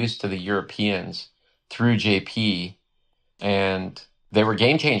introduced to the Europeans through JP, and they were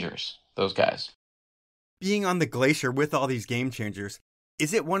game changers, those guys. Being on the glacier with all these game changers,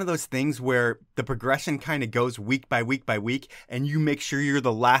 is it one of those things where the progression kind of goes week by week by week, and you make sure you're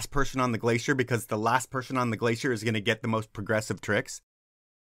the last person on the glacier because the last person on the glacier is going to get the most progressive tricks?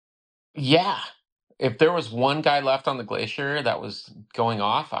 Yeah. If there was one guy left on the glacier that was going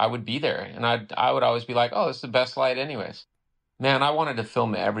off, I would be there. And I would always be like, oh, this is the best light anyways. Man, I wanted to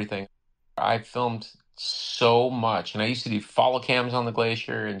film everything. I filmed so much. And I used to do follow cams on the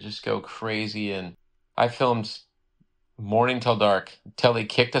glacier and just go crazy. And I filmed morning till dark, till they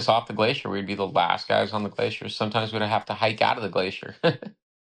kicked us off the glacier. We'd be the last guys on the glacier. Sometimes we'd have to hike out of the glacier.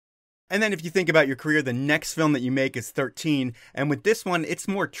 And then if you think about your career, the next film that you make is 13. And with this one, it's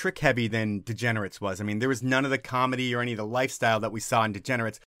more trick heavy than Degenerates was. I mean, there was none of the comedy or any of the lifestyle that we saw in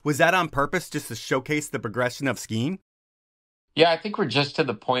Degenerates. Was that on purpose, just to showcase the progression of skiing? Yeah, I think we're just to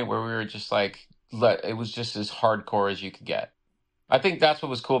the point where we were just like, it was just as hardcore as you could get. I think that's what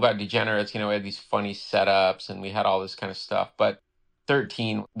was cool about Degenerates. We had these funny setups and we had all this kind of stuff. But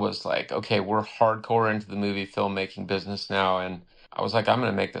 13 was like, okay, we're hardcore into the movie filmmaking business now. And I was like, I'm going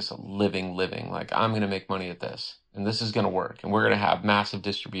to make this a living. Like, I'm going to make money at this. And this is going to work. And we're going to have massive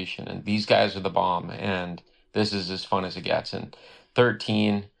distribution. And these guys are the bomb. And this is as fun as it gets. And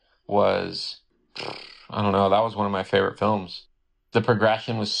 13 was, I don't know, that was one of my favorite films. The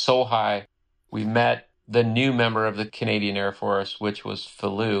progression was so high. We met the new member of the Canadian Air Force, which was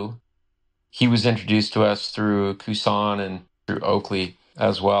Filou. He was introduced to us through Cusson and through Oakley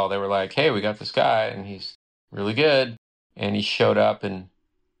as well. They were like, hey, we got this guy and he's really good. And he showed up, and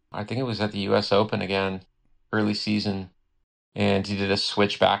I think it was at the US Open again, early season, and he did a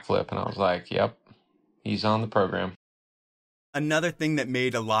switch backflip. And I was like, yep, he's on the program. Another thing that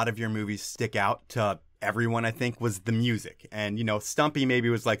made a lot of your movies stick out to everyone, I think, was the music. And, Stumpy maybe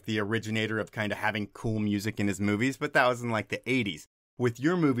was like the originator of kind of having cool music in his movies, but that was in like the 80s. With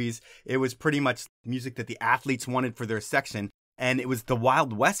your movies, it was pretty much music that the athletes wanted for their section. And it was the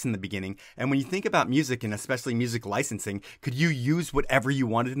Wild West in the beginning. And when you think about music, and especially music licensing, could you use whatever you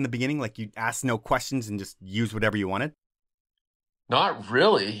wanted in the beginning? Like, you ask no questions and just use whatever you wanted? Not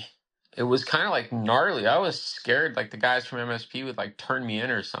really. It was kind of like gnarly. I was scared like the guys from MSP would like turn me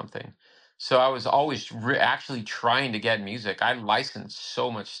in or something. So I was always actually trying to get music. I licensed so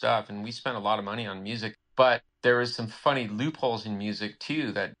much stuff, and we spent a lot of money on music. But there was some funny loopholes in music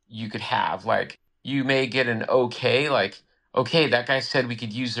too that you could have. Like, you may get an okay, like, okay, that guy said we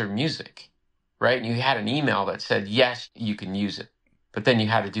could use their music, right? And you had an email that said, yes, you can use it. But then you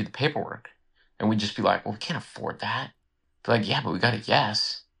had to do the paperwork. And we'd just be like, well, we can't afford that. Be like, yeah, but we got a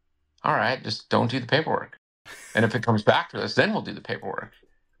yes. All right, just don't do the paperwork. And if it comes back to us, then we'll do the paperwork.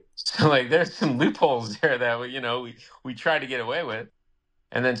 So, like, there's some loopholes there that, we try to get away with.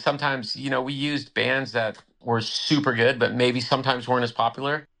 And then sometimes, we used bands that were super good, but maybe sometimes weren't as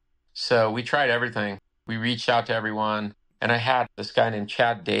popular. So we tried everything. We reached out to everyone. And I had this guy named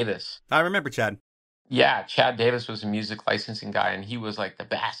Chad Davis. I remember Chad. Yeah, Chad Davis was a music licensing guy, and he was like the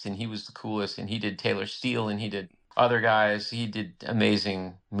best, and he was the coolest, and he did Taylor Steele, and he did other guys. He did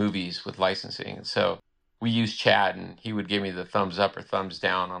amazing movies with licensing. And so we used Chad, and he would give me the thumbs up or thumbs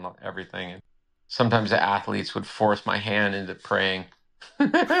down on everything. And sometimes the athletes would force my hand into praying.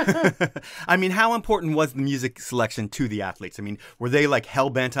 I mean, how important was the music selection to the athletes? I mean, were they like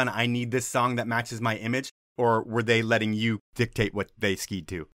hell-bent on, I need this song that matches my image? Or were they letting you dictate what they skied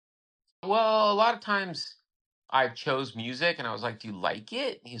to? Well, a lot of times I chose music and I was like, do you like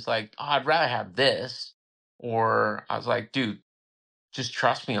it? And he's like, oh, I'd rather have this. Or I was like, dude, just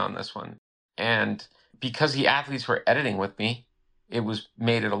trust me on this one. And because the athletes were editing with me, it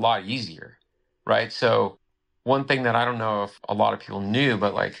made it a lot easier, right? So one thing that I don't know if a lot of people knew,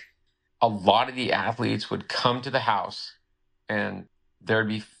 but like a lot of the athletes would come to the house and there'd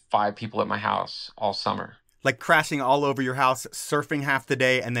be 5 people at my house all summer. Like crashing all over your house, surfing half the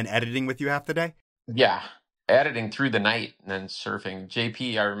day, and then editing with you half the day? Yeah, editing through the night and then surfing.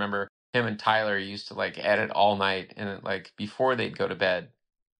 JP, I remember him and Tyler used to like edit all night, and like before they'd go to bed,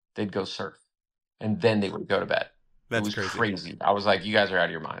 they'd go surf, and then they would go to bed. That's it was crazy. crazy. I was like, you guys are out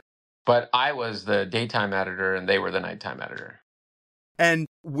of your mind. But I was the daytime editor, and they were the nighttime editor. And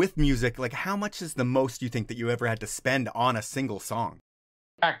with music, like how much is the most you think that you ever had to spend on a single song?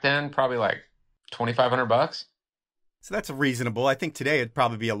 Back then, probably like $2,500. So that's reasonable. I think today it'd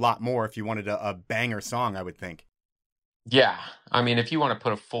probably be a lot more if you wanted a banger song, I would think. Yeah. I mean, if you want to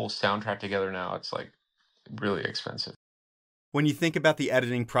put a full soundtrack together now, it's like really expensive. When you think about the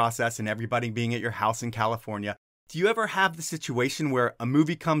editing process and everybody being at your house in California, do you ever have the situation where a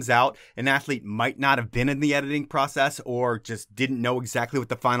movie comes out, an athlete might not have been in the editing process or just didn't know exactly what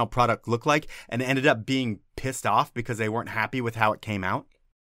the final product looked like and ended up being pissed off because they weren't happy with how it came out?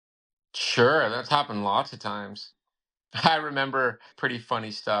 Sure, that's happened lots of times. I remember pretty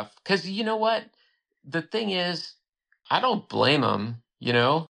funny stuff. Because you know what? The thing is, I don't blame them, you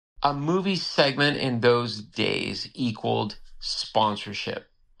know? A movie segment in those days equaled sponsorship,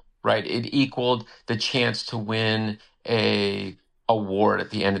 right? It equaled the chance to win a award at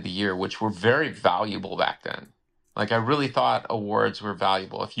the end of the year, which were very valuable back then. Like I really thought awards were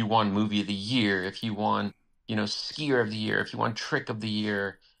valuable. If you won movie of the year, if you won, skier of the year, if you won trick of the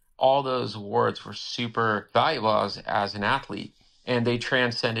year, all those awards were super valuable as an athlete, and they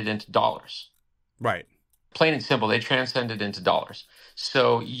transcended into dollars. Right. Plain and simple, they transcended into dollars.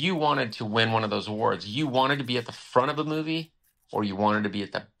 So you wanted to win one of those awards. You wanted to be at the front of a movie, or you wanted to be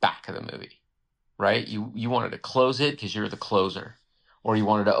at the back of the movie, right? You wanted to close it because you're the closer, or you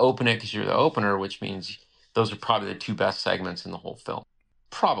wanted to open it because you're the opener, which means those are probably the 2 best segments in the whole film,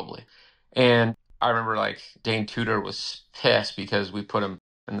 probably. And I remember like Dane Tudor was pissed because we put him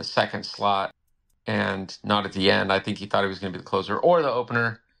in the second slot and not at the end. I think he thought he was going to be the closer or the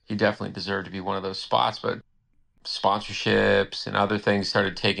opener. He definitely deserved to be one of those spots, but sponsorships and other things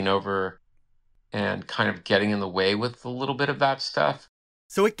started taking over and kind of getting in the way with a little bit of that stuff.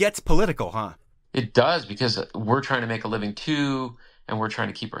 So it gets political, huh? It does, because we're trying to make a living too, and we're trying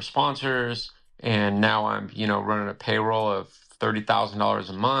to keep our sponsors. And now I'm, running a payroll of $30,000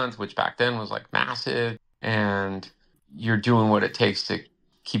 a month, which back then was like massive. And you're doing what it takes to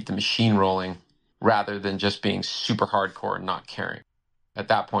keep the machine rolling rather than just being super hardcore and not caring. At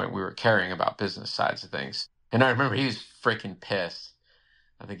that point, we were caring about business sides of things. And I remember he was freaking pissed.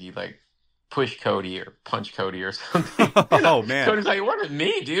 I think he like pushed Cody or punched Cody or something. Oh, man. Cody's like, what at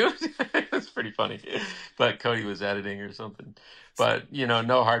me, dude? It's pretty funny. But Cody was editing or something. But,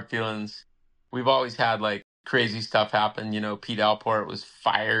 no hard feelings. We've always had like crazy stuff happen. Pete Alport was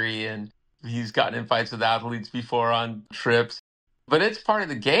fiery and he's gotten in fights with athletes before on trips. But it's part of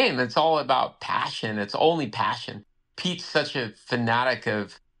the game. It's all about passion. It's only passion. Pete's such a fanatic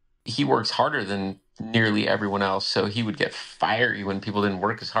he works harder than nearly everyone else. So he would get fiery when people didn't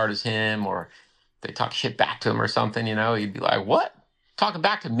work as hard as him or they talk shit back to him or something, He'd be like, what? Talking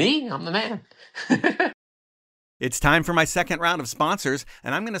back to me? I'm the man. It's time for my second round of sponsors,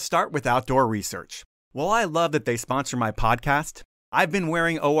 and I'm going to start with Outdoor Research. While I love that they sponsor my podcast, I've been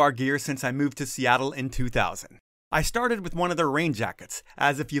wearing OR gear since I moved to Seattle in 2000. I started with one of their rain jackets,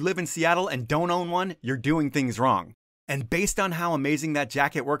 as if you live in Seattle and don't own one, you're doing things wrong. And based on how amazing that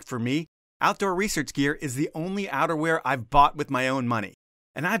jacket worked for me, Outdoor Research gear is the only outerwear I've bought with my own money.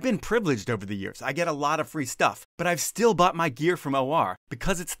 And I've been privileged over the years. I get a lot of free stuff, but I've still bought my gear from OR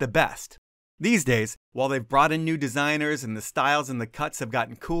because it's the best. These days, while they've brought in new designers and the styles and the cuts have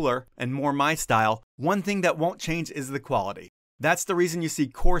gotten cooler and more my style, one thing that won't change is the quality. That's the reason you see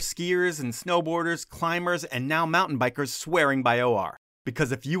core skiers and snowboarders, climbers, and now mountain bikers swearing by OR.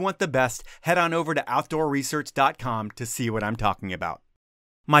 Because if you want the best, head on over to outdoorresearch.com to see what I'm talking about.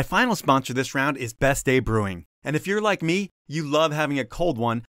 My final sponsor this round is Best Day Brewing. And if you're like me, you love having a cold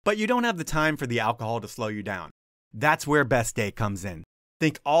one, but you don't have the time for the alcohol to slow you down. That's where Best Day comes in.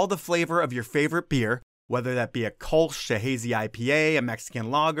 Think all the flavor of your favorite beer, whether that be a Kolsch, a hazy IPA, a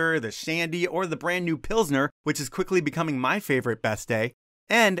Mexican lager, the Shandy, or the brand new Pilsner, which is quickly becoming my favorite Best Day.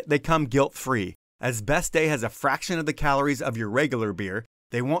 And they come guilt-free. As Best Day has a fraction of the calories of your regular beer,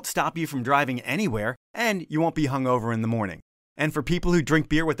 they won't stop you from driving anywhere, and you won't be hungover in the morning. And for people who drink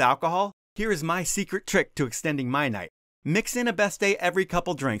beer with alcohol, here is my secret trick to extending my night. Mix in a Best Day every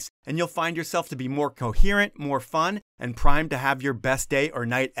couple drinks, and you'll find yourself to be more coherent, more fun, and primed to have your best day or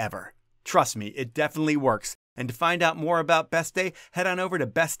night ever. Trust me, it definitely works. And to find out more about Best Day, head on over to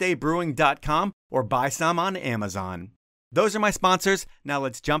bestdaybrewing.com or buy some on Amazon. Those are my sponsors. Now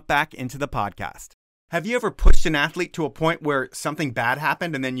let's jump back into the podcast. Have you ever pushed an athlete to a point where something bad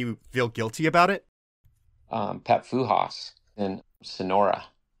happened and then you feel guilty about it? Pep Fujas in Sonora.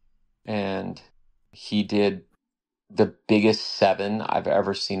 And he did the biggest 7 I've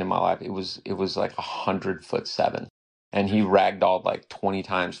ever seen in my life. It was like 100-foot 7. And he ragdolled like 20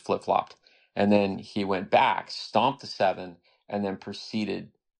 times, flip-flopped. And then he went back, stomped the 7, and then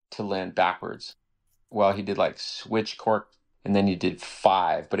proceeded to land backwards. Well, he did like switch cork, and then he did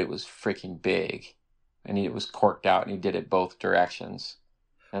 5, but it was freaking big. And it was corked out, and he did it both directions.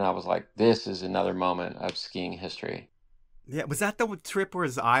 And I was like, this is another moment of skiing history. Yeah, was that the trip where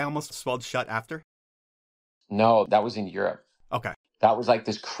his eye almost swelled shut after? No, that was in Europe. Okay. That was like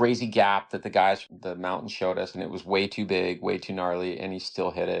this crazy gap that the guys from the mountain showed us, and it was way too big, way too gnarly, and he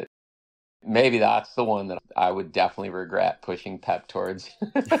still hit it. Maybe that's the one that I would definitely regret pushing Pep towards.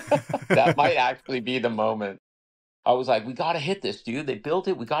 That might actually be the moment. I was like, we got to hit this, dude. They built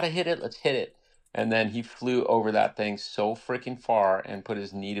it. We got to hit it. Let's hit it. And then he flew over that thing so freaking far and put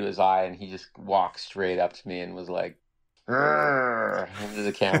his knee to his eye, and he just walked straight up to me and was like, "Grrr," into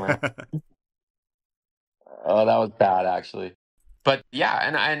the camera. Oh, that was bad, actually. But yeah,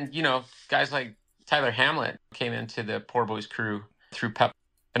 and you know, guys like Tyler Hamlett came into the Poor Boyz crew through Pep.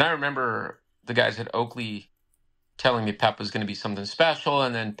 And I remember the guys at Oakley telling me Pep was going to be something special.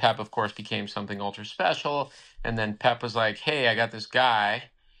 And then Pep, of course, became something ultra special. And then Pep was like, hey, I got this guy.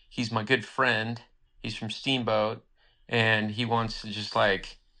 He's my good friend. He's from Steamboat. And he wants to just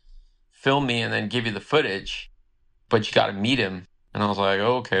like film me and then give you the footage. But you got to meet him. And I was like,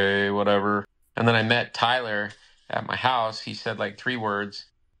 okay, whatever. And then I met Tyler at my house. He said like 3 words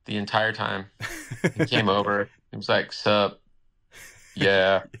the entire time. He came over. He was like, sup?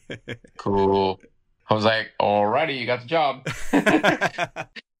 Yeah, cool. I was like, alrighty, you got the job.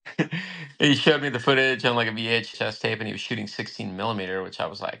 He showed me the footage on like a VHS tape, and he was shooting 16 millimeter, which I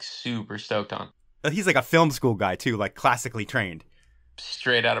was like super stoked on. He's like a film school guy too, like classically trained.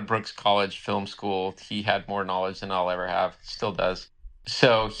 Straight out of Brooks College film school. He had more knowledge than I'll ever have. Still does.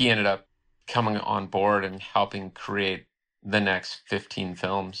 So he ended up coming on board and helping create the next 15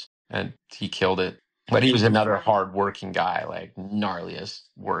 films, and he killed it. But he was another hard-working guy, like gnarliest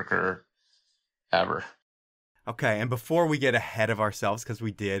worker ever. Okay, and before we get ahead of ourselves, because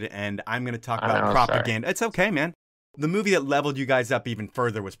we did, and I'm going to talk about propaganda. Sorry. It's okay, man. The movie that leveled you guys up even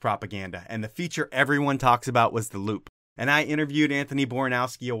further was Propaganda, and the feature everyone talks about was The Loop. And I interviewed Anthony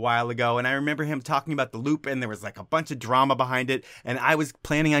Boranowski a while ago, and I remember him talking about The Loop, and there was like a bunch of drama behind it, and I was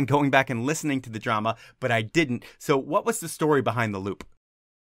planning on going back and listening to the drama, but I didn't. So what was the story behind The Loop?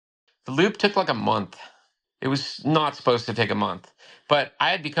 The Loop took like a month. It was not supposed to take a month. But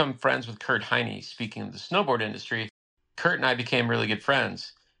I had become friends with Kurt Heine, speaking of the snowboard industry. Kurt and I became really good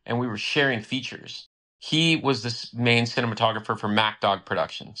friends, and we were sharing features. He was the main cinematographer for MacDog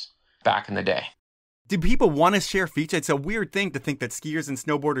Productions back in the day. Do people want to share features? It's a weird thing to think that skiers and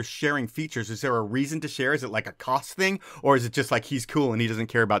snowboarders sharing features. Is there a reason to share? Is it like a cost thing? Or is it just like he's cool and he doesn't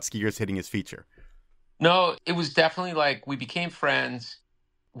care about skiers hitting his feature? No, it was definitely like we became friends.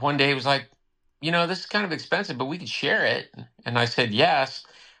 One day he was like, you know, this is kind of expensive, but we could share it. And I said, yes.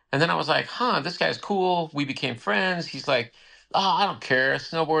 And then I was like, this guy's cool. We became friends. He's like, oh, I don't care.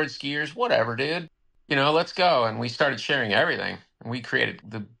 Snowboard, skiers, whatever, dude. You know, let's go. And we started sharing everything. And we created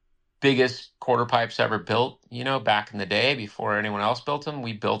the biggest quarter pipes ever built, you know, back in the day before anyone else built them.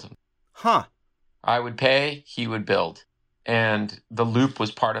 We built them. Huh. I would pay, he would build. And the Loop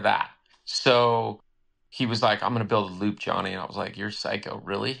was part of that. So he was like, I'm going to build a loop, Johnny. And I was like, you're psycho.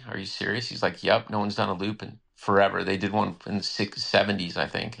 Really? Are you serious? He's like, yep, no one's done a loop in forever. They did one in the 70s, I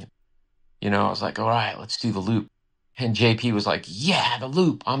think. You know, I was like, all right, let's do the loop. And JP was like, yeah, the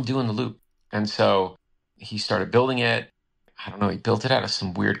loop. I'm doing the loop. And so he started building it. I don't know. He built it out of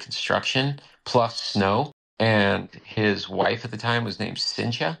some weird construction plus snow. and his wife at the time was named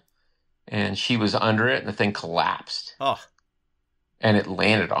Cynthia, and she was under it, and the thing collapsed. Oh. And it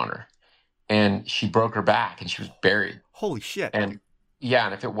landed on her, and she broke her back, and she was buried. Holy shit. And yeah,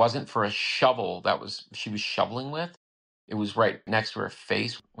 and if it wasn't for a shovel she was shoveling with, it was right next to her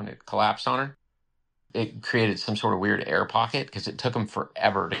face when it collapsed on her. It created some sort of weird air pocket because it took them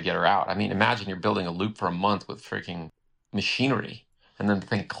forever to get her out. I mean, imagine you're building a loop for a month with freaking machinery, and then the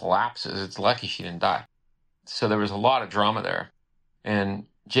thing collapses. It's lucky she didn't die. So there was a lot of drama there. And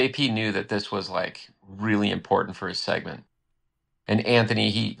JP knew that this was like really important for his segment. And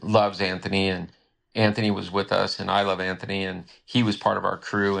Anthony, he loves Anthony, and Anthony was with us, and I love Anthony, and he was part of our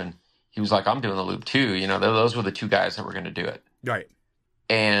crew, and he was like, I'm doing the loop too. You know, those were the two guys that were going to do it. Right.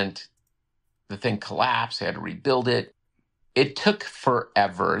 And the thing collapsed. They had to rebuild it. It took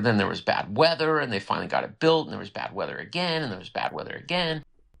forever. Then there was bad weather, and they finally got it built, and there was bad weather again, and there was bad weather again.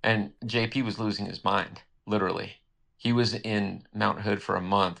 And JP was losing his mind, literally. He was in Mount Hood for a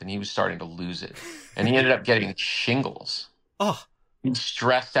month, and he was starting to lose it. And he ended up getting shingles. Oh. He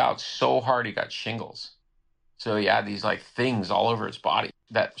stressed out so hard he got shingles. So he had these like things all over his body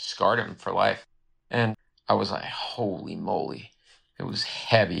that scarred him for life. And I was like, holy moly. It was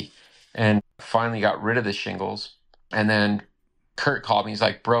heavy. And finally got rid of the shingles. And then Kurt called me. He's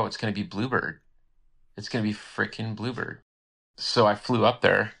like, bro, it's going to be Bluebird. It's going to be freaking Bluebird. So I flew up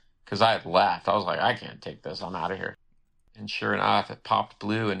there because I had left. I was like, I can't take this. I'm out of here. And sure enough, it popped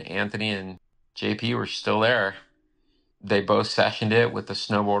blue, and Anthony and JP were still there. They both sessioned it with the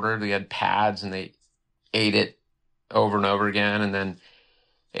snowboarder. They had pads, and they ate it over and over again. And then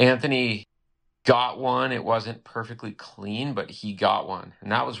Anthony got one. It wasn't perfectly clean, but he got one.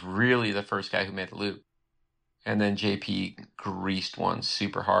 And that was really the first guy who made the loop. And then JP greased one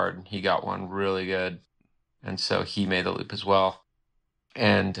super hard. He got one really good. And so he made the loop as well.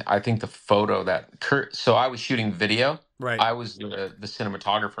 And I think the photo that Kurt, so I was shooting video. Right. I was the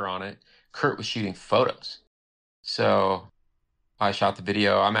cinematographer on it. Kurt was shooting photos. So I shot the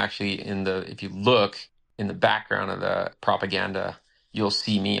video. I'm actually if you look in the background of the propaganda, you'll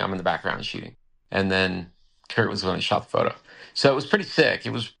see me. I'm in the background shooting. And then Kurt was the one who shot the photo. So it was pretty sick.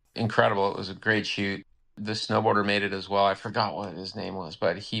 It was incredible. It was a great shoot. The snowboarder made it as well. I forgot what his name was,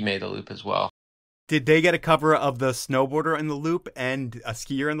 but he made the loop as well. Did they get a cover of the snowboarder in the loop and a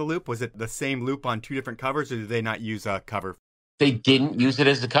skier in the loop? Was it the same loop on two different covers, or did they not use a cover? They didn't use it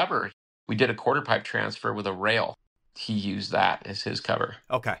as the cover. We did a quarter pipe transfer with a rail. He used that as his cover.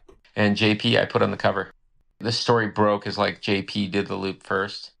 Okay. And JP, I put on the cover. The story broke as like JP did the loop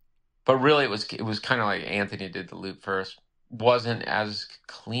first. But really, it was kind of like Anthony did the loop first. Wasn't as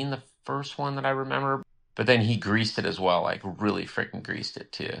clean the first one that I remember. But then he greased it as well, like really freaking greased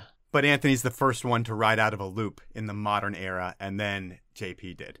it too. But Anthony's the first one to ride out of a loop in the modern era, and then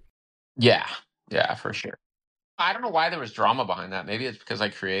JP did. Yeah, for sure. I don't know why there was drama behind that. Maybe it's because I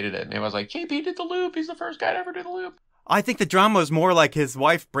created it. Maybe I was like, JP did the loop. He's the first guy to ever do the loop. I think the drama was more like his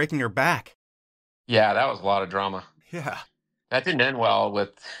wife breaking her back. Yeah, that was a lot of drama. Yeah. That didn't end well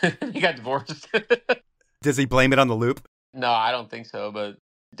with, he got divorced. Does he blame it on the loop? No, I don't think so, but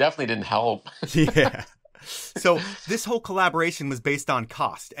definitely didn't help. Yeah. So this whole collaboration was based on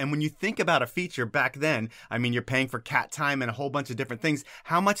cost. And when you think about a feature back then, I mean, you're paying for cat time and a whole bunch of different things.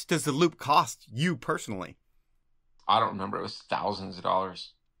 How much does the loop cost you personally? I don't remember. It was thousands of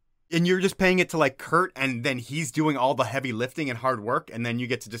dollars. And you're just paying it to like Kurt, and then he's doing all the heavy lifting and hard work, and then you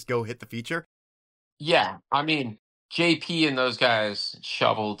get to just go hit the feature? Yeah. I mean, JP and those guys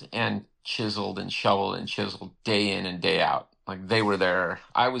shoveled and chiseled day in and day out. Like, they were there.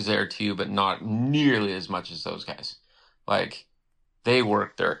 I was there too, but not nearly as much as those guys. Like, they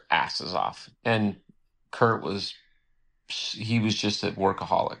worked their asses off. And Kurt he was just a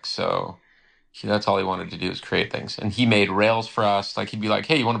workaholic. So that's all he wanted to do is create things. And he made rails for us. Like, he'd be like,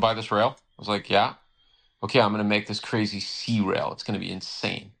 hey, you want to buy this rail? I was like, yeah. Okay, I'm going to make this crazy sea rail. It's going to be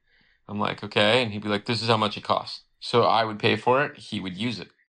insane. I'm like, okay. And he'd be like, this is how much it costs. So I would pay for it. He would use it.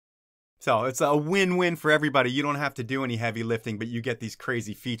 So it's a win-win for everybody. You don't have to do any heavy lifting, but you get these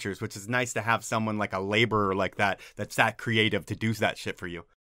crazy features, which is nice to have someone like a laborer like that's that creative to do that shit for you.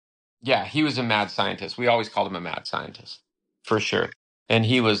 Yeah, he was a mad scientist. We always called him a mad scientist, for sure. And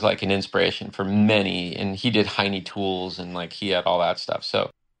he was like an inspiration for many, and he did Heine tools, and like he had all that stuff.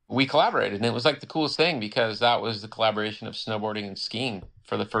 So we collaborated, and it was like the coolest thing because that was the collaboration of snowboarding and skiing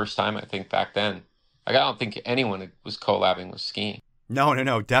for the first time, I think, back then. Like, I don't think anyone was collabing with skiing.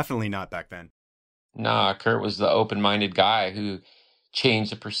 No, definitely not back then. Nah, Kurt was the open-minded guy who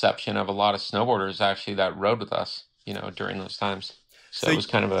changed the perception of a lot of snowboarders actually that rode with us, during those times. So it was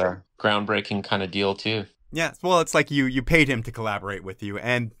kind of a groundbreaking kind of deal too. Yeah, well, it's like you paid him to collaborate with you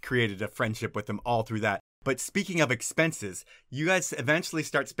and created a friendship with him all through that. But speaking of expenses, you guys eventually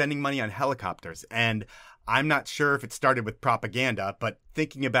start spending money on helicopters. And I'm not sure if it started with propaganda, but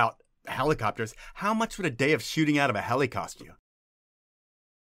thinking about helicopters, how much would a day of shooting out of a heli cost you?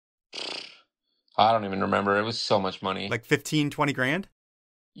 I don't even remember. It was so much money. Like 15, 20 grand?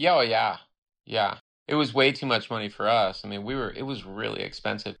 Yeah, oh, yeah. Yeah. It was way too much money for us. I mean, it was really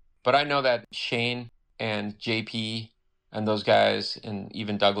expensive. But I know that Shane and JP and those guys, and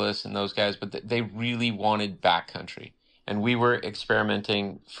even Douglas and those guys, but they really wanted backcountry. And we were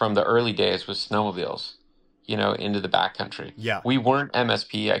experimenting from the early days with snowmobiles, into the backcountry. Yeah. We weren't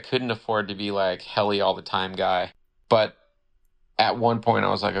MSP. I couldn't afford to be like heli all the time guy. But at one point I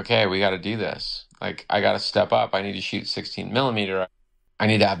was like, okay, we got to do this. Like, I got to step up. I need to shoot 16 millimeter. I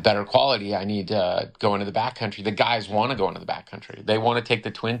need to have better quality. I need to go into the backcountry. The guys want to go into the backcountry. They want to take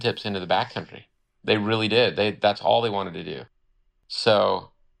the twin tips into the backcountry. They really did. That's all they wanted to do. So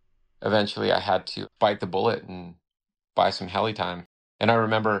eventually I had to bite the bullet and buy some heli time. And I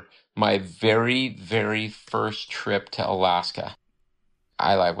remember my very, very first trip to Alaska.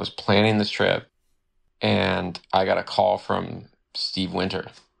 I was planning this trip and I got a call from Steve Winter.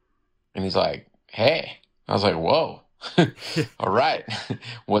 And he's like, hey. I was like, whoa. All right.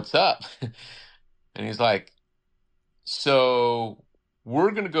 What's up? And he's like, so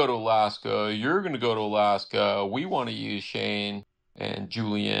we're going to go to Alaska. You're going to go to Alaska. We want to use Shane and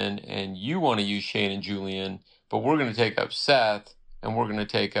Julian, and you want to use Shane and Julian, but we're going to take up Seth, and we're going to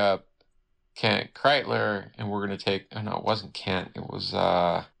take up Kent Kreitler, and we're going to take, oh no, it wasn't Kent. It was,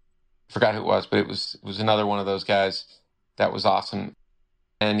 I forgot who it was, but it was another one of those guys that was awesome.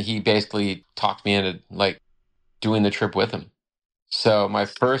 And he basically talked me into like doing the trip with him. So my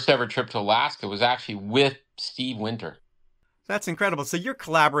first ever trip to Alaska was actually with Steve Winter. That's incredible. So you're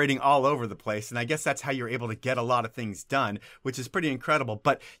collaborating all over the place, and I guess that's how you're able to get a lot of things done, which is pretty incredible.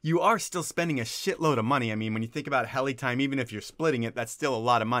 But you are still spending a shitload of money. I mean, when you think about heli time, even if you're splitting it, that's still a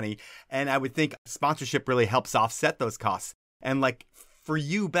lot of money. And I would think sponsorship really helps offset those costs. And like for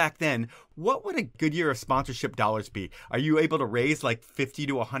you back then, what would a good year of sponsorship dollars be? Are you able to raise like 50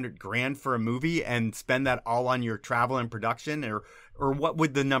 to 100 grand for a movie and spend that all on your travel and production? Or what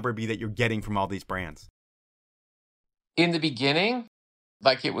would the number be that you're getting from all these brands? In the beginning,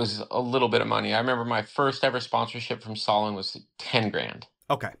 like it was a little bit of money. I remember my first ever sponsorship from Solon was 10 grand.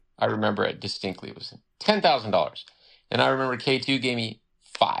 Okay. I remember it distinctly. It was $10,000. And I remember K2 gave me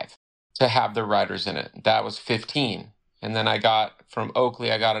 5 to have the riders in it. That was 15. And then I got from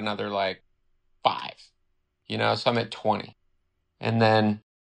Oakley, I got another like 5, so I'm at 20. And then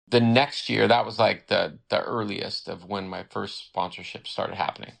the next year, that was like the earliest of when my first sponsorship started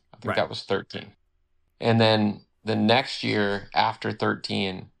happening. I think that was 13. And then the next year after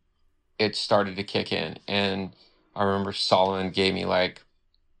 13, it started to kick in. And I remember Solomon gave me like,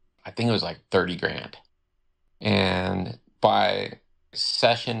 I think it was like 30 grand. And by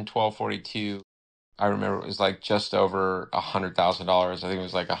session 1242, I remember it was like just over $100,000. I think it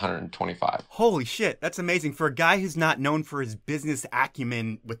was like 125. Holy shit, that's amazing. For a guy who's not known for his business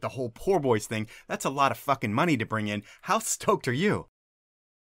acumen with the whole Poor Boyz thing, that's a lot of fucking money to bring in. How stoked are you?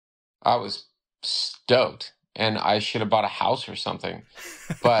 I was stoked, and I should have bought a house or something.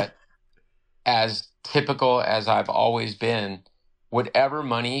 But as typical as I've always been, whatever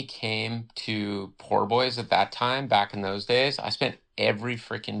money came to Poor Boyz at that time, back in those days, I spent every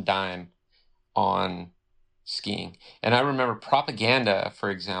freaking dime on skiing. And I remember Propaganda, for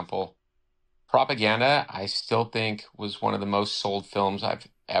example. Propaganda, I still think was one of the most sold films I've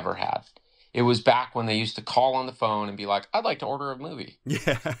ever had. It was back when they used to call on the phone and be like, I'd like to order a movie.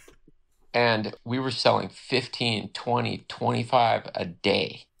 Yeah. And we were selling 15, 20, 25 a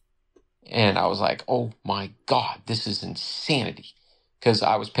day. And I was like, oh my God, this is insanity. Because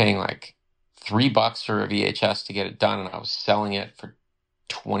I was paying like $3 for a VHS to get it done, and I was selling it for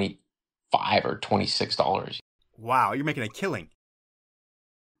 $25 or $26. Wow, you're making a killing.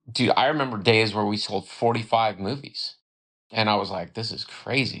 Dude, I remember days where we sold 45 movies. And I was like, this is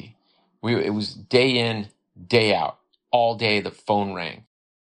crazy. It was day in, day out. All day the phone rang.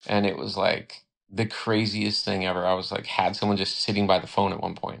 And it was like the craziest thing ever. I was like, had someone just sitting by the phone at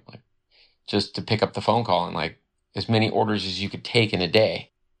one point, like just to pick up the phone call, and like as many orders as you could take in a day.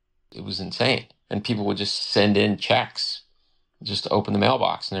 It was insane. And people would just send in checks, just open the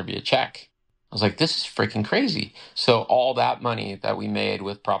mailbox and there'd be a check. I was like, this is freaking crazy. So all that money that we made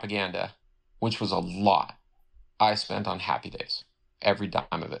with Propaganda, which was a lot, I spent on Happy Days, every dime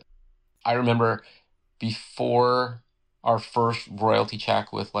of it. I remember before our first royalty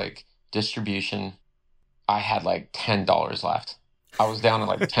check with like distribution, I had like $10 left. I was down to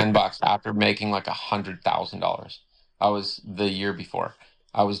like $10 after making like $100,000. I was the year before.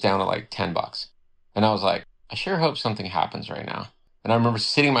 I was down to like $10. And I was like, I sure hope something happens right now. And I remember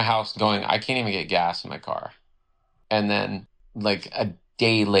sitting in my house going, I can't even get gas in my car. And then like a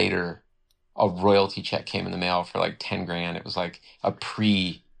day later, a royalty check came in the mail for like 10 grand. It was like a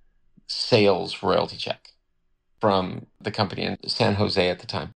pre-sales royalty check from the company in San Jose at the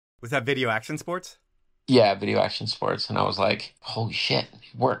time. Was that Video Action Sports? Yeah, Video Action Sports. And I was like, holy shit,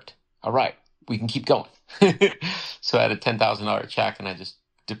 it worked. All right, we can keep going. So I had a $10,000 check and I just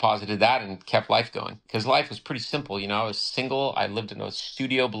deposited that and kept life going. Because life was pretty simple. You know, I was single. I lived in a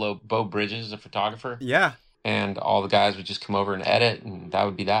studio below Beau Bridges as a photographer. Yeah. And all the guys would just come over and edit, and that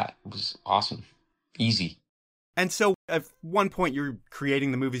would be that. It was awesome. Easy. And so at one point you're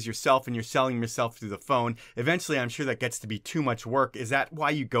creating the movies yourself and you're selling yourself through the phone. Eventually, I'm sure that gets to be too much work. Is that why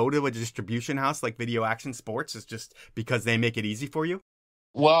you go to a distribution house like Video Action Sports? Is just because they make it easy for you?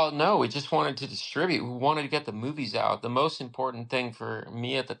 Well, no, we just wanted to distribute. We wanted to get the movies out. The most important thing for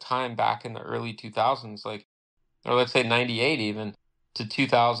me at the time, back in the early 2000s, like, or let's say 98 even, to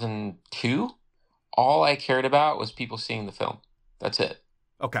 2002, all I cared about was people seeing the film. That's it.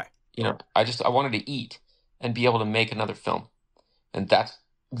 Okay. You know, I wanted to eat and be able to make another film. And that's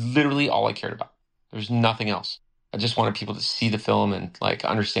literally all I cared about. There's nothing else. I just wanted people to see the film and like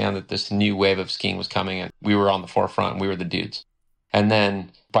understand that this new wave of skiing was coming and we were on the forefront. We were the dudes. And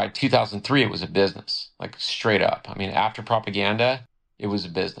then by 2003, it was a business, like straight up. I mean, after Propaganda, it was a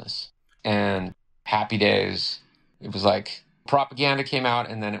business. And Happy Days, it was like Propaganda came out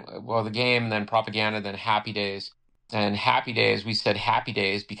and then, the game, and then Propaganda, then Happy Days. And Happy Days, we said Happy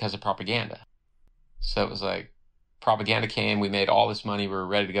Days because of Propaganda. So it was like, Propaganda came, we made all this money, we were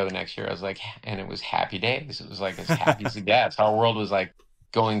ready to go the next year. I was like, and it was Happy Days. It was like as happy as it gets. Our world was like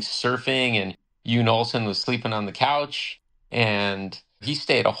going surfing, and Yoon Olsen was sleeping on the couch. And he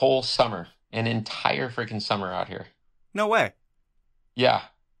stayed a whole summer, an entire freaking summer out here. No way. Yeah.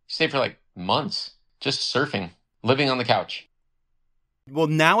 He stayed for like months, just surfing, living on the couch. Well,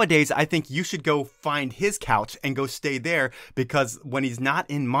 nowadays, I think you should go find his couch and go stay there, because when he's not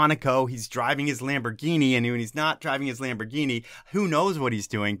in Monaco, he's driving his Lamborghini. And when he's not driving his Lamborghini, who knows what he's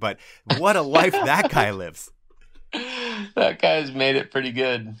doing? But what a life that guy lives. That guy's made it pretty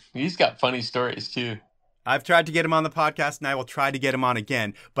good. He's got funny stories too. I've tried to get him on the podcast, and I will try to get him on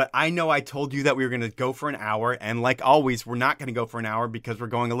again. But I know I told you that we were going to go for an hour. And like always, we're not going to go for an hour because we're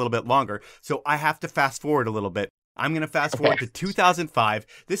going a little bit longer. So I have to fast forward a little bit. I'm going to fast forward to 2005.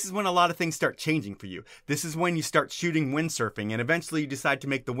 This is when a lot of things start changing for you. This is when you start shooting windsurfing, and eventually you decide to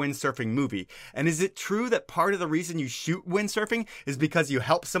make the Windsurfing movie. And is it true that part of the reason you shoot windsurfing is because you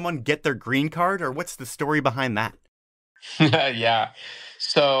help someone get their green card, or what's the story behind that? Yeah.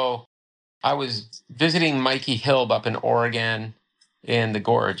 So I was visiting Mikey Hill up in Oregon in the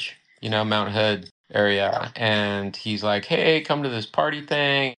Gorge, you know, Mount Hood area. And he's like, hey, come to this party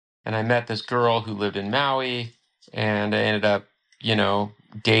thing. And I met this girl who lived in Maui. And I ended up, you know,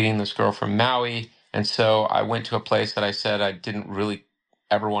 dating this girl from Maui. And so I went to a place that I said I didn't really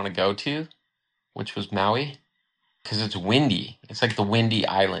ever want to go to, which was Maui, because it's windy. It's like the windy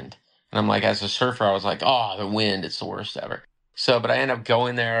island. And I'm like, as a surfer, I was like, oh, the wind, it's the worst ever. So, but I ended up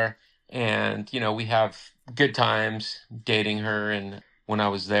going there, and, you know, we have good times dating her. And when I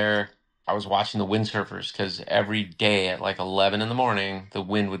was there, I was watching the windsurfers, because every day at like 11 in the morning, the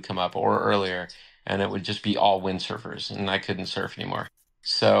wind would come up, or earlier, and it would just be all windsurfers, and I couldn't surf anymore.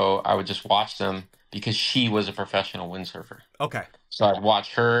 So I would just watch them, because she was a professional windsurfer. Okay. So I'd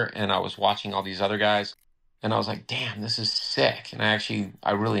watch her, and I was watching all these other guys, and I was like, damn, this is sick. And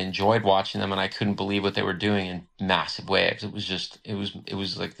I really enjoyed watching them, and I couldn't believe what they were doing in massive waves. It was just, it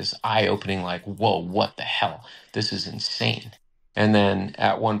was like this eye-opening, like, whoa, what the hell? This is insane. And then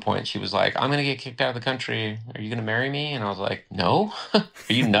at one point she was like, I'm going to get kicked out of the country. Are you going to marry me? And I was like, no. Are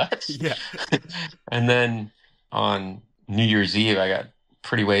you nuts? Yeah. And then on New Year's Eve, I got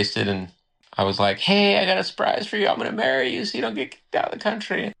pretty wasted, and I was like, hey, I got a surprise for you. I'm going to marry you so you don't get kicked out of the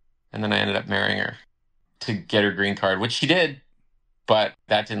country. And then I ended up marrying her to get her green card, which she did, but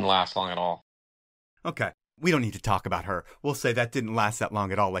that didn't last long at all. Okay. We don't need to talk about her. We'll say that didn't last that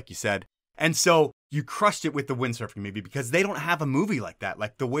long at all, like you said. And so you crushed it with the windsurfing movie, because they don't have a movie like that.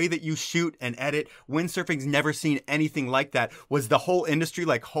 Like the way that you shoot and edit, windsurfing's never seen anything like that. Was the whole industry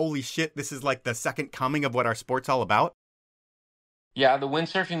like, holy shit, this is like the second coming of what our sport's all about? Yeah, the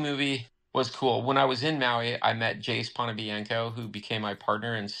windsurfing movie was cool. When I was in Maui, I met Jace Ponabianco, who became my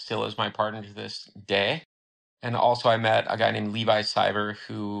partner and still is my partner to this day. And also I met a guy named Levi Cyber,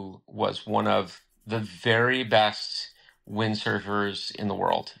 who was one of the very best windsurfers in the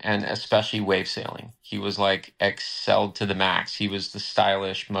world, and especially wave sailing. He was like excelled to the max. He was the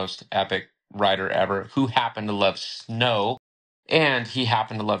stylish, most epic rider ever, who happened to love snow And he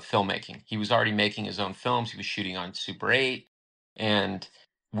happened to love filmmaking. He was already making his own films. He was shooting on Super 8. And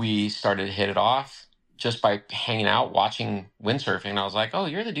we started to hit it off just by hanging out, watching windsurfing. And I was like, oh,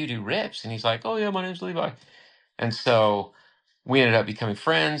 you're the dude who rips. And he's like, oh, yeah, my name's Levi. And so we ended up becoming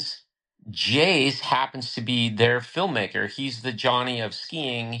friends. Jace happens to be their filmmaker. He's the Johnny of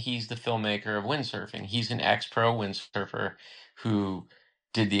skiing. He's the filmmaker of windsurfing. He's an ex-pro windsurfer who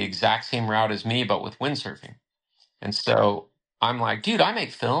did the exact same route as me, but with windsurfing. And so I'm like, dude, I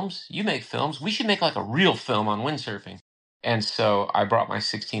make films. You make films. We should make like a real film on windsurfing. And so I brought my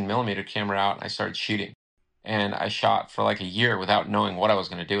 16 millimeter camera out and I started shooting. And I shot for like a year without knowing what I was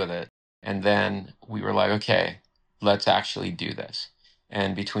going to do with it. And then we were like, okay, let's actually do this.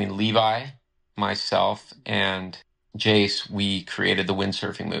 And between Levi, myself, and Jace, we created the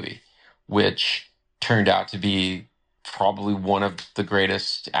Windsurfing Movie, which turned out to be probably one of the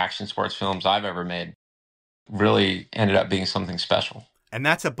greatest action sports films I've ever made. Really ended up being something special. And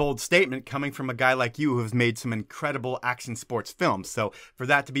that's a bold statement coming from a guy like you who has made some incredible action sports films. So for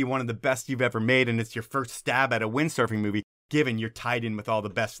that to be one of the best you've ever made, and it's your first stab at a windsurfing movie, given you're tied in with all the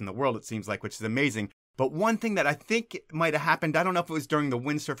best in the world, it seems like, which is amazing. But one thing that I think might have happened, I don't know if it was during the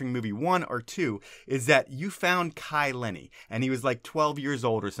Windsurfing Movie 1 or 2, is that you found Kai Lenny, and he was like 12 years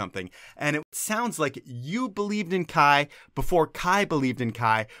old or something. And it sounds like you believed in Kai before Kai believed in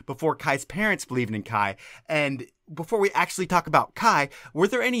Kai, before Kai's parents believed in Kai. And before we actually talk about Kai, were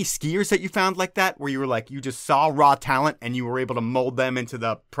there any skiers that you found like that, where you were like, you just saw raw talent and you were able to mold them into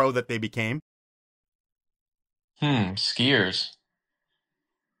the pro that they became? Skiers.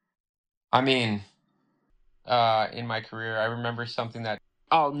 I mean, in my career, I remember something that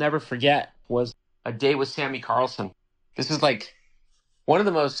I'll never forget was a day with Sammy Carlson. This is like one of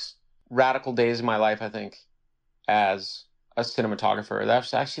the most radical days of my life, I think, as a cinematographer. That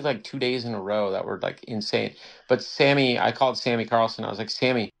was actually like 2 days in a row that were like insane. But Sammy, I called Sammy Carlson. I was like,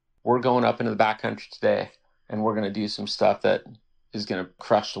 Sammy, we're going up into the backcountry today, and we're going to do some stuff that is going to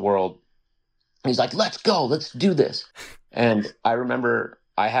crush the world. And he's like, let's go, let's do this. And I remember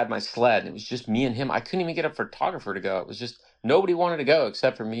I had my sled, and it was just me and him. I couldn't even get a photographer to go. It was just nobody wanted to go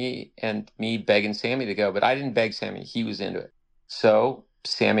except for me and me begging Sammy to go. But I didn't beg Sammy. He was into it. So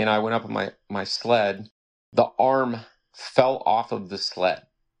Sammy and I went up on my sled. The arm fell off of the sled,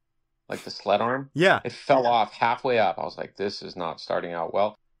 like the sled arm. Yeah. It fell off halfway up. I was like, this is not starting out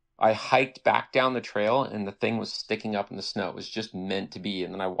well. I hiked back down the trail, and the thing was sticking up in the snow. It was just meant to be.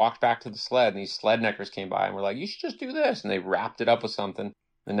 And then I walked back to the sled, and these sled neckers came by and were like, you should just do this. And they wrapped it up with something.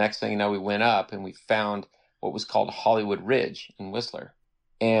 The next thing you know, we went up and we found what was called Hollywood Ridge in Whistler.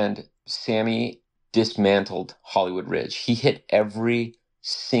 And Sammy dismantled Hollywood Ridge. He hit every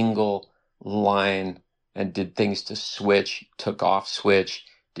single line and did things to switch, took off switch,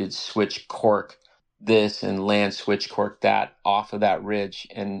 did switch cork this and land switch cork that off of that ridge.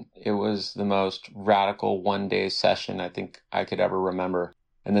 And it was the most radical 1-day session I think I could ever remember.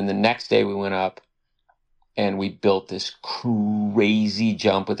 And then the next day we went up and we built this crazy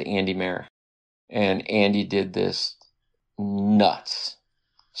jump with Andy Mayer. And Andy did this nuts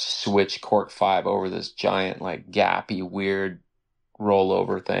switch cork 5 over this giant, like gappy, weird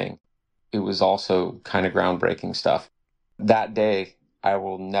rollover thing. It was also kind of groundbreaking stuff. That day, I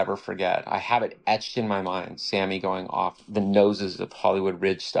will never forget. I have it etched in my mind, Sammy going off the noses of Hollywood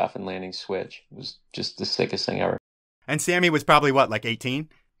Ridge stuff and landing switch. It was just the sickest thing ever. And Sammy was probably, what, like 18?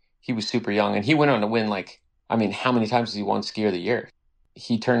 He was super young, and he went on to win, like, I mean, how many times has he won Skier of the Year?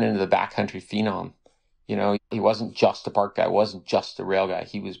 He turned into the backcountry phenom. You know, he wasn't just a park guy, wasn't just a rail guy.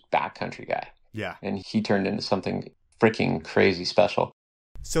 He was backcountry guy. Yeah. And he turned into something freaking crazy special.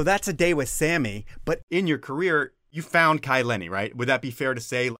 So that's a day with Sammy, but in your career, you found Kai Lenny, right? Would that be fair to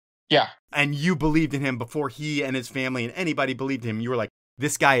say? Yeah. And you believed in him before he and his family and anybody believed in him. You were like,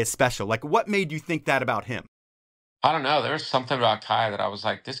 this guy is special. Like, what made you think that about him? I don't know. There was something about Kai that I was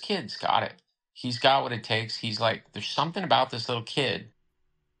like, this kid's got it. He's got what it takes. He's like, there's something about this little kid,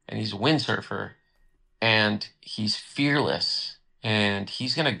 and he's a windsurfer, and he's fearless, and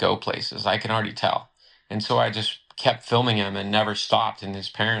he's going to go places. I can already tell. And so I just kept filming him and never stopped. And his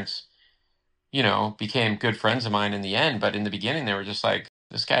parents, you know, became good friends of mine in the end. But in the beginning, they were just like,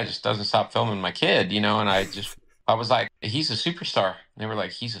 this guy just doesn't stop filming my kid, you know? And I was like, he's a superstar. And they were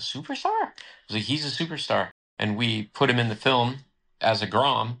like, he's a superstar? I was like, he's a superstar. And we put him in the film as a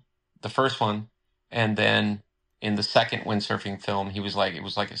Grom, the first one. And then in the second windsurfing film, it was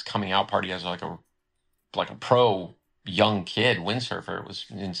like his coming out party as like a pro young kid windsurfer. It was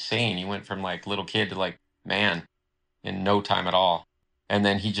insane. He went from like little kid to like man in no time at all. And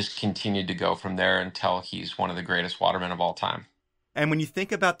then he just continued to go from there until he's one of the greatest watermen of all time. And when you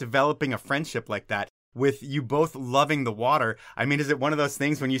think about developing a friendship like that, with you both loving the water. I mean, is it one of those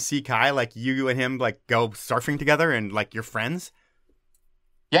things when you see Kai, like you and him like go surfing together and like you're friends?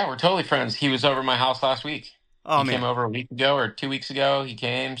 Yeah, we're totally friends. He was over at my house last week. Oh He came man. over a week ago or 2 weeks ago. He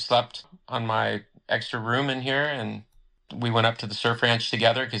came, slept on my extra room in here, and we went up to the surf ranch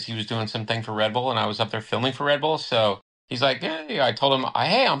together because he was doing something for Red Bull, and I was up there filming for Red Bull. So he's like, hey, I told him,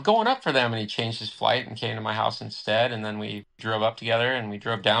 hey, I'm going up for them. And he changed his flight and came to my house instead. And then we drove up together and we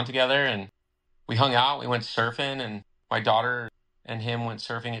drove down together and we hung out. We went surfing, and my daughter and him went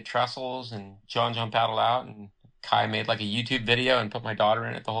surfing at Trestles, and John paddled out, and Kai made like a YouTube video and put my daughter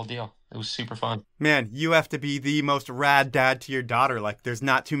in it, the whole deal. It was super fun. Man, you have to be the most rad dad to your daughter. Like, there's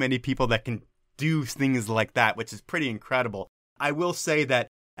not too many people that can do things like that, which is pretty incredible. I will say that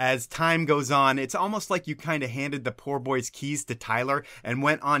as time goes on, it's almost like you kind of handed the Poor Boyz keys to Tyler and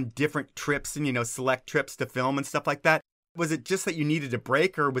went on different trips and, select trips to film and stuff like that. Was it just that you needed a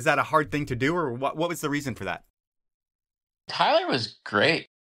break, or was that a hard thing to do, or what was the reason for that? Tyler was great.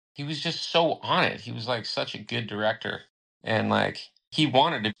 He was just so on it. He was like such a good director. And like he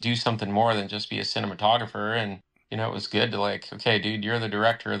wanted to do something more than just be a cinematographer. And, it was good to like, okay, dude, you're the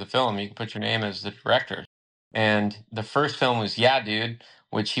director of the film. You can put your name as the director. And the first film was Yeah, Dude,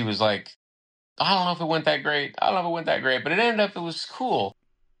 which he was like, I don't know if it went that great. I don't know if it went that great, but it ended up, it was cool.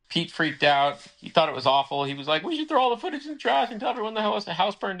 Pete freaked out. He thought it was awful. He was like, we should throw all the footage in the trash and tell everyone the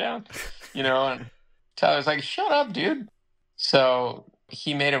house burned down. And Tyler's like, shut up, dude. So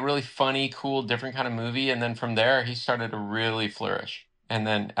he made a really funny, cool, different kind of movie. And then from there, he started to really flourish. And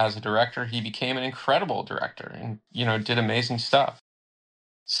then as a director, he became an incredible director and, did amazing stuff.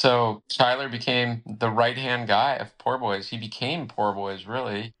 So Tyler became the right-hand guy of Poor Boyz. He became Poor Boyz,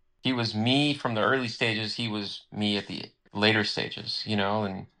 really. He was me from the early stages. He was me at the later stages,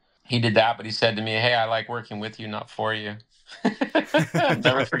 and he did that. But he said to me, hey, I like working with you, not for you. I'll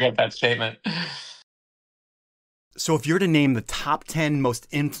never forget that statement. So if you're to name the top 10 most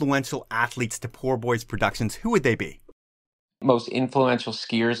influential athletes to Poor Boyz Productions, who would they be? Most influential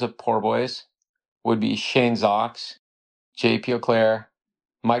skiers of Poor Boyz would be Shane Szocs, JP Auclair,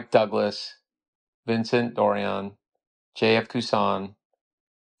 Mike Douglas, Vincent Dorian, JF Cusson,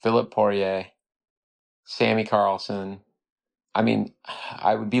 Philip Poirier, Sammy Carlson. I mean,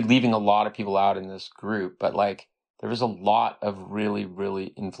 I would be leaving a lot of people out in this group, but like there was a lot of really,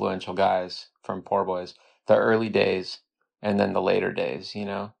 really influential guys from Poor Boyz. The early days and then the later days,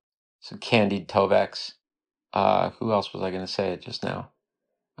 So Candide Tovex. Who else was I going to say it just now?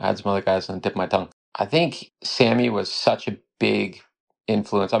 I had some other guys on the tip of my tongue. I think Sammy was such a big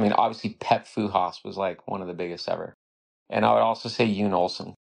influence. I mean, obviously Pep Fujas was like one of the biggest ever. And I would also say Yoon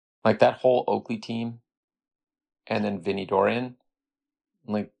Olsen. Like that whole Oakley team and then Vinny Dorian.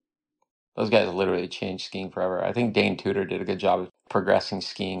 Like those guys literally changed skiing forever. I think Dane Tudor did a good job of progressing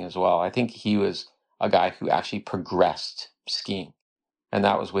skiing as well. I think he was a guy who actually progressed skiing. And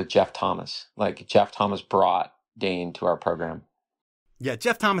that was with Jeff Thomas. Like Jeff Thomas brought Dane to our program. Yeah,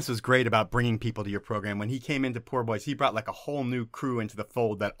 Jeff Thomas was great about bringing people to your program. When he came into Poor Boyz, he brought like a whole new crew into the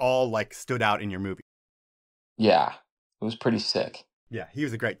fold that all like stood out in your movie. Yeah, it was pretty sick. Yeah, he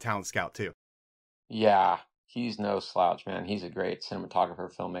was a great talent scout too. Yeah, he's no slouch, man. He's a great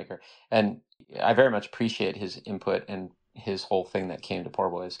cinematographer, filmmaker. And I very much appreciate his input and his whole thing that came to Poor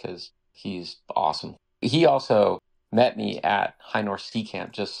Boyz because he's awesome. He also met me at High North Ski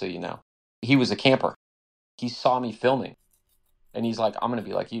Camp, just so you know. He was a camper. He saw me filming. And he's like, I'm going to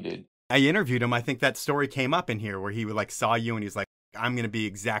be like you, dude. I interviewed him. I think that story came up in here where he like saw you and he's like, I'm going to be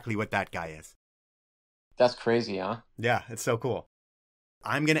exactly what that guy is. That's crazy, huh? Yeah, it's so cool.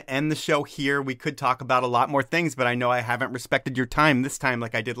 I'm going to end the show here. We could talk about a lot more things, but I know I haven't respected your time this time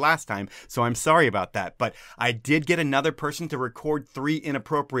like I did last time, so I'm sorry about that. But I did get another person to record 3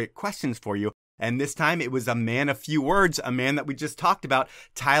 inappropriate questions for you. And this time it was a man of few words, a man that we just talked about,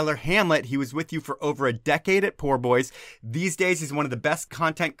 Tyler Hamlett. He was with you for over a decade at Poor Boyz. These days, he's one of the best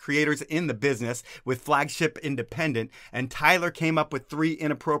content creators in the business with Flagship Independent. And Tyler came up with 3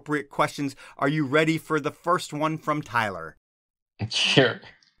 inappropriate questions. Are you ready for the first one from Tyler? Sure.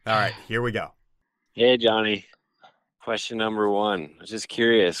 All right, here we go. Hey, Johnny. Question number 1. I was just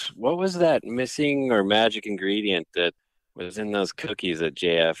curious, what was that missing or magic ingredient that was in those cookies that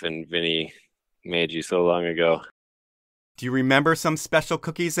JF and Vinny made you so long ago? Do you remember some special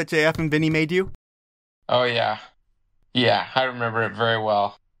cookies that JF and Vinny made you? Oh, yeah. Yeah, I remember it very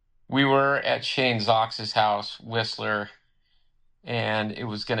well. We were at Shane Szocs' house, Whistler, and it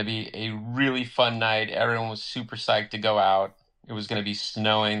was going to be a really fun night. Everyone was super psyched to go out. It was going to be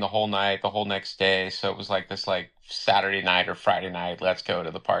snowing the whole night, the whole next day. So it was like this like Saturday night or Friday night, let's go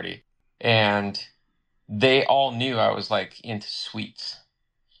to the party. And they all knew I was like into sweets.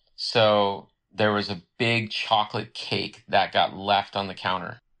 So there was a big chocolate cake that got left on the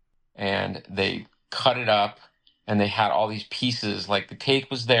counter, and they cut it up, and they had all these pieces. Like the cake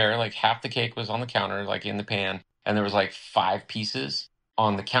was there, like half the cake was on the counter, like in the pan, and there was like 5 pieces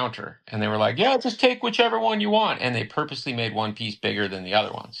on the counter, and they were like, yeah, just take whichever one you want, and they purposely made one piece bigger than the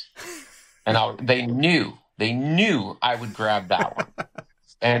other ones, and they knew I would grab that one.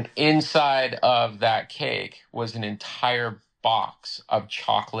 And inside of that cake was an entire box of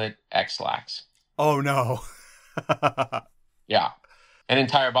chocolate X-Lax. Oh, no. Yeah, an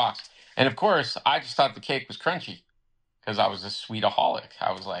entire box. And of course, I just thought the cake was crunchy because I was a sweetaholic.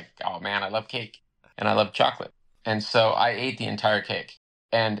 I was like, oh man, I love cake and I love chocolate. And so I ate the entire cake.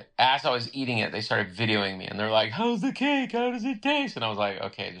 And as I was eating it, they started videoing me and they're like, how's the cake? How does it taste? And I was like,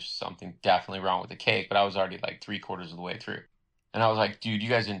 okay, there's something definitely wrong with the cake. But I was already like 3/4 of the way through. And I was like, dude, you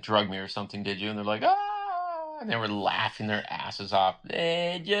guys didn't drug me or something, did you? And they're like, ah. And they were laughing their asses off.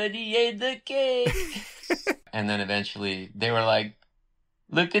 Hey, Jody ate the cake. And then eventually they were like,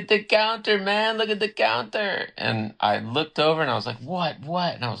 look at the counter, man. Look at the counter. And I looked over and I was like, what?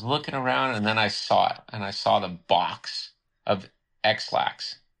 And I was looking around and then I saw it. And I saw the box of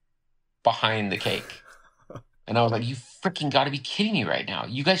X-Lax behind the cake. And I was like, you freaking got to be kidding me right now.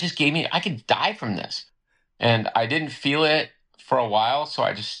 You guys just gave me, I could die from this. And I didn't feel it for a while. So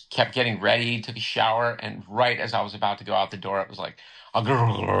I just kept getting ready, took a shower. And right as I was about to go out the door, it was like, and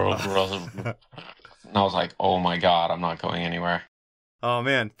I was like, oh my God, I'm not going anywhere. Oh,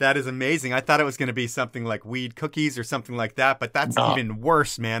 man, that is amazing. I thought it was going to be something like weed cookies or something like that, but that's even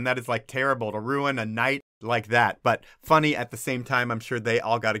worse, man. That is like terrible to ruin a night like that. But funny at the same time. I'm sure they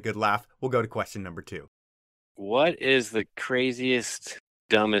all got a good laugh. We'll go to question number 2. What is the craziest,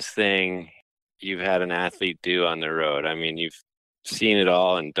 dumbest thing you've had an athlete do on the road? I mean, you've seen it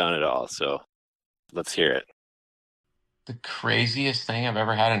all and done it all, so let's hear it. The craziest thing I've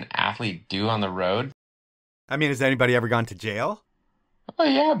ever had an athlete do on the road? I mean, has anybody ever gone to jail? Oh,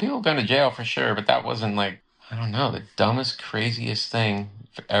 yeah, people have gone to jail for sure, but that wasn't like, I don't know, the dumbest, craziest thing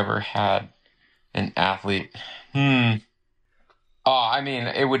I've ever had an athlete. Oh, I mean,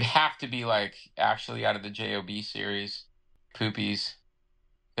 it would have to be like actually out of the JOB series, Poopies,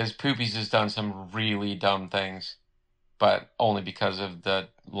 because Poopies has done some really dumb things, but only because of the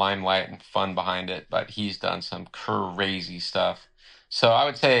limelight and fun behind it, but he's done some crazy stuff. So I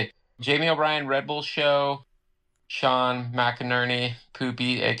would say Jamie O'Brien, Red Bull Show, Sean McInerney,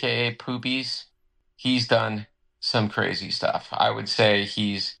 Poopy, aka Poopies, he's done some crazy stuff. I would say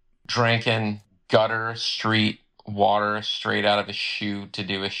he's drinking gutter street water straight out of a shoe to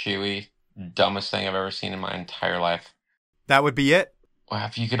do a shoey. Dumbest thing I've ever seen in my entire life. That would be it? Well,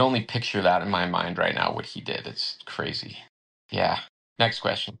 if you could only picture that in my mind right now, what he did, it's crazy. Yeah. Next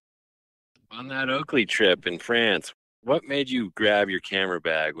question. On that Oakley trip in France, what made you grab your camera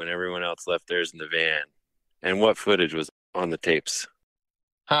bag when everyone else left theirs in the van? And what footage was on the tapes?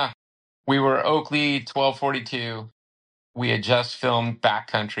 We were Oakley 1242. We had just filmed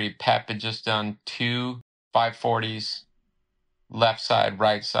Backcountry. Pep had just done 2 540s, left side,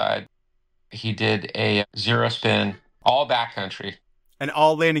 right side. He did a 0 spin, all backcountry. An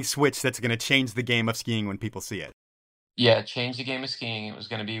all landing switch that's going to change the game of skiing when people see it. Yeah, change the game of skiing. It was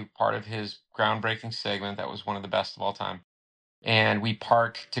going to be part of his groundbreaking segment that was one of the best of all time. And we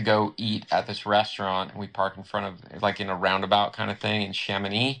park to go eat at this restaurant, and we park in front of, like in a roundabout kind of thing in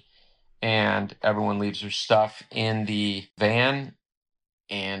Chamonix. And everyone leaves their stuff in the van.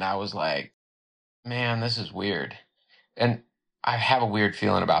 And I was like, man, this is weird. And I have a weird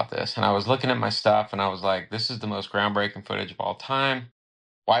feeling about this. And I was looking at my stuff and I was like, this is the most groundbreaking footage of all time.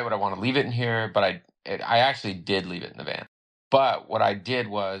 Why would I want to leave it in here? But I actually did leave it in the van. But what I did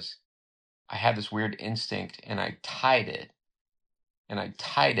was I had this weird instinct and I tied it. And I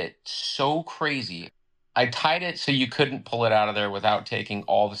tied it so crazy. I tied it so you couldn't pull it out of there without taking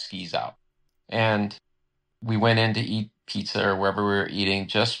all the skis out. And we went in to eat pizza or wherever we were eating,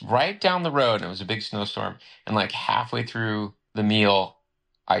 just right down the road. And it was a big snowstorm. And like halfway through the meal,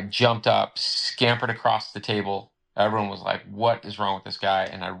 I jumped up, scampered across the table. Everyone was like, what is wrong with this guy?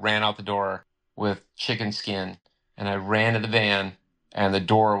 And I ran out the door with chicken skin. And I ran to the van and the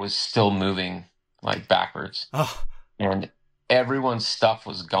door was still moving like backwards. Oh. And everyone's stuff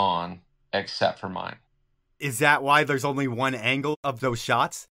was gone except for mine. Is that why there's only one angle of those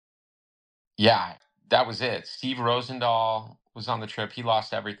shots? Yeah, that was it. Steve Rosendahl was on the trip. He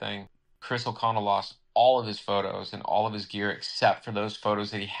lost everything. Chris O'Connell lost all of his photos and all of his gear except for those photos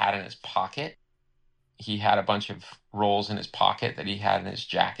that he had in his pocket. He had a bunch of rolls in his pocket that he had in his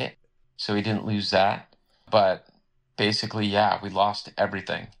jacket, so he didn't lose that. But basically, yeah, we lost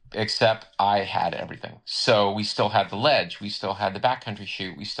everything except I had everything. So we still had the ledge. We still had the backcountry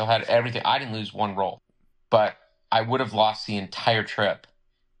chute. We still had everything. I didn't lose one roll, but I would have lost the entire trip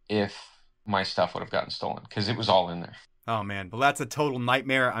if my stuff would have gotten stolen because it was all in there. Oh, man. Well, that's a total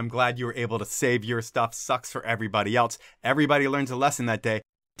nightmare. I'm glad you were able to save your stuff. Sucks for everybody else. Everybody learns a lesson that day.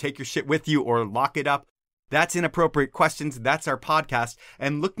 Take your shit with you or lock it up. That's Inappropriate Questions. That's our podcast.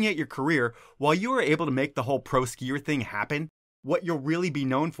 And looking at your career, while you were able to make the whole pro skier thing happen, what you'll really be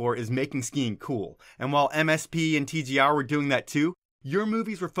known for is making skiing cool. And while MSP and TGR were doing that too, your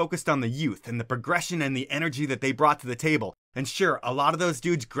movies were focused on the youth and the progression and the energy that they brought to the table. And sure, a lot of those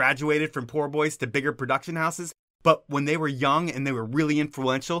dudes graduated from Poor Boyz to bigger production houses, but when they were young and they were really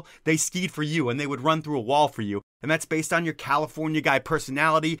influential, they skied for you and they would run through a wall for you. And that's based on your California guy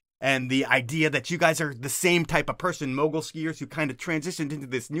personality and the idea that you guys are the same type of person, mogul skiers who kind of transitioned into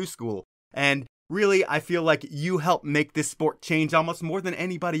this new school. And really, I feel like you helped make this sport change almost more than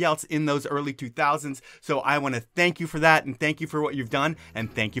anybody else in those early 2000s. So I want to thank you for that, and thank you for what you've done,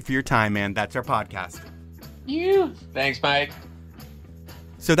 and thank you for your time, man. That's our podcast. Thanks, Mike.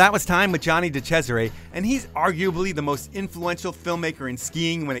 So that was time with Johnny Decesare, and he's arguably the most influential filmmaker in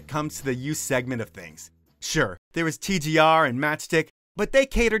skiing when it comes to the youth segment of things. Sure, there was TGR and Matchstick, but they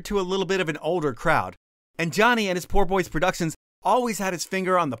catered to a little bit of an older crowd. And Johnny and his Poor Boyz Productions always had his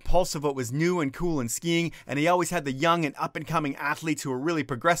finger on the pulse of what was new and cool in skiing, and he always had the young and up-and-coming athletes who were really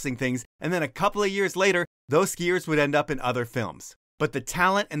progressing things, and then a couple of years later, those skiers would end up in other films. But the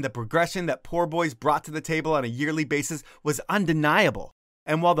talent and the progression that Poor Boyz brought to the table on a yearly basis was undeniable.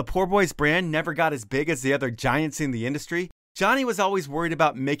 And while the Poor Boyz brand never got as big as the other giants in the industry, Johnny was always worried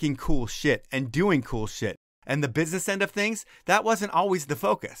about making cool shit and doing cool shit. And the business end of things, that wasn't always the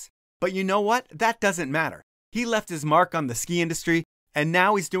focus. But you know what? That doesn't matter. He left his mark on the ski industry, and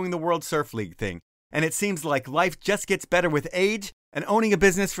now he's doing the World Surf League thing. And it seems like life just gets better with age, and owning a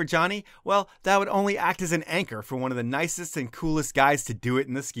business for Johnny, well, that would only act as an anchor for one of the nicest and coolest guys to do it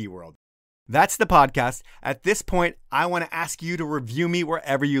in the ski world. That's the podcast. At this point, I want to ask you to review me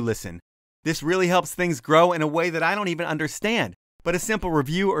wherever you listen. This really helps things grow in a way that I don't even understand, but a simple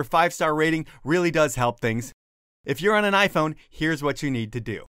review or 5-star rating really does help things. If you're on an iPhone, here's what you need to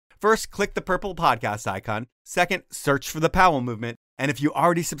do. First, click the purple podcast icon. Second, search for the Powell Movement. And if you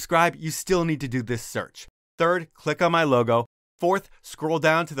already subscribe, you still need to do this search. Third, click on my logo. Fourth, scroll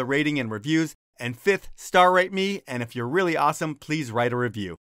down to the rating and reviews. And fifth, star rate me. And if you're really awesome, please write a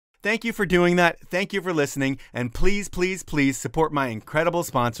review. Thank you for doing that. Thank you for listening. And please, please, please support my incredible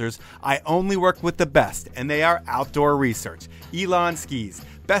sponsors. I only work with the best, and they are Outdoor Research, Elon Skis,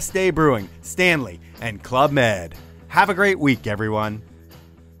 Best Day Brewing, Stanley, and Club Med. Have a great week, everyone.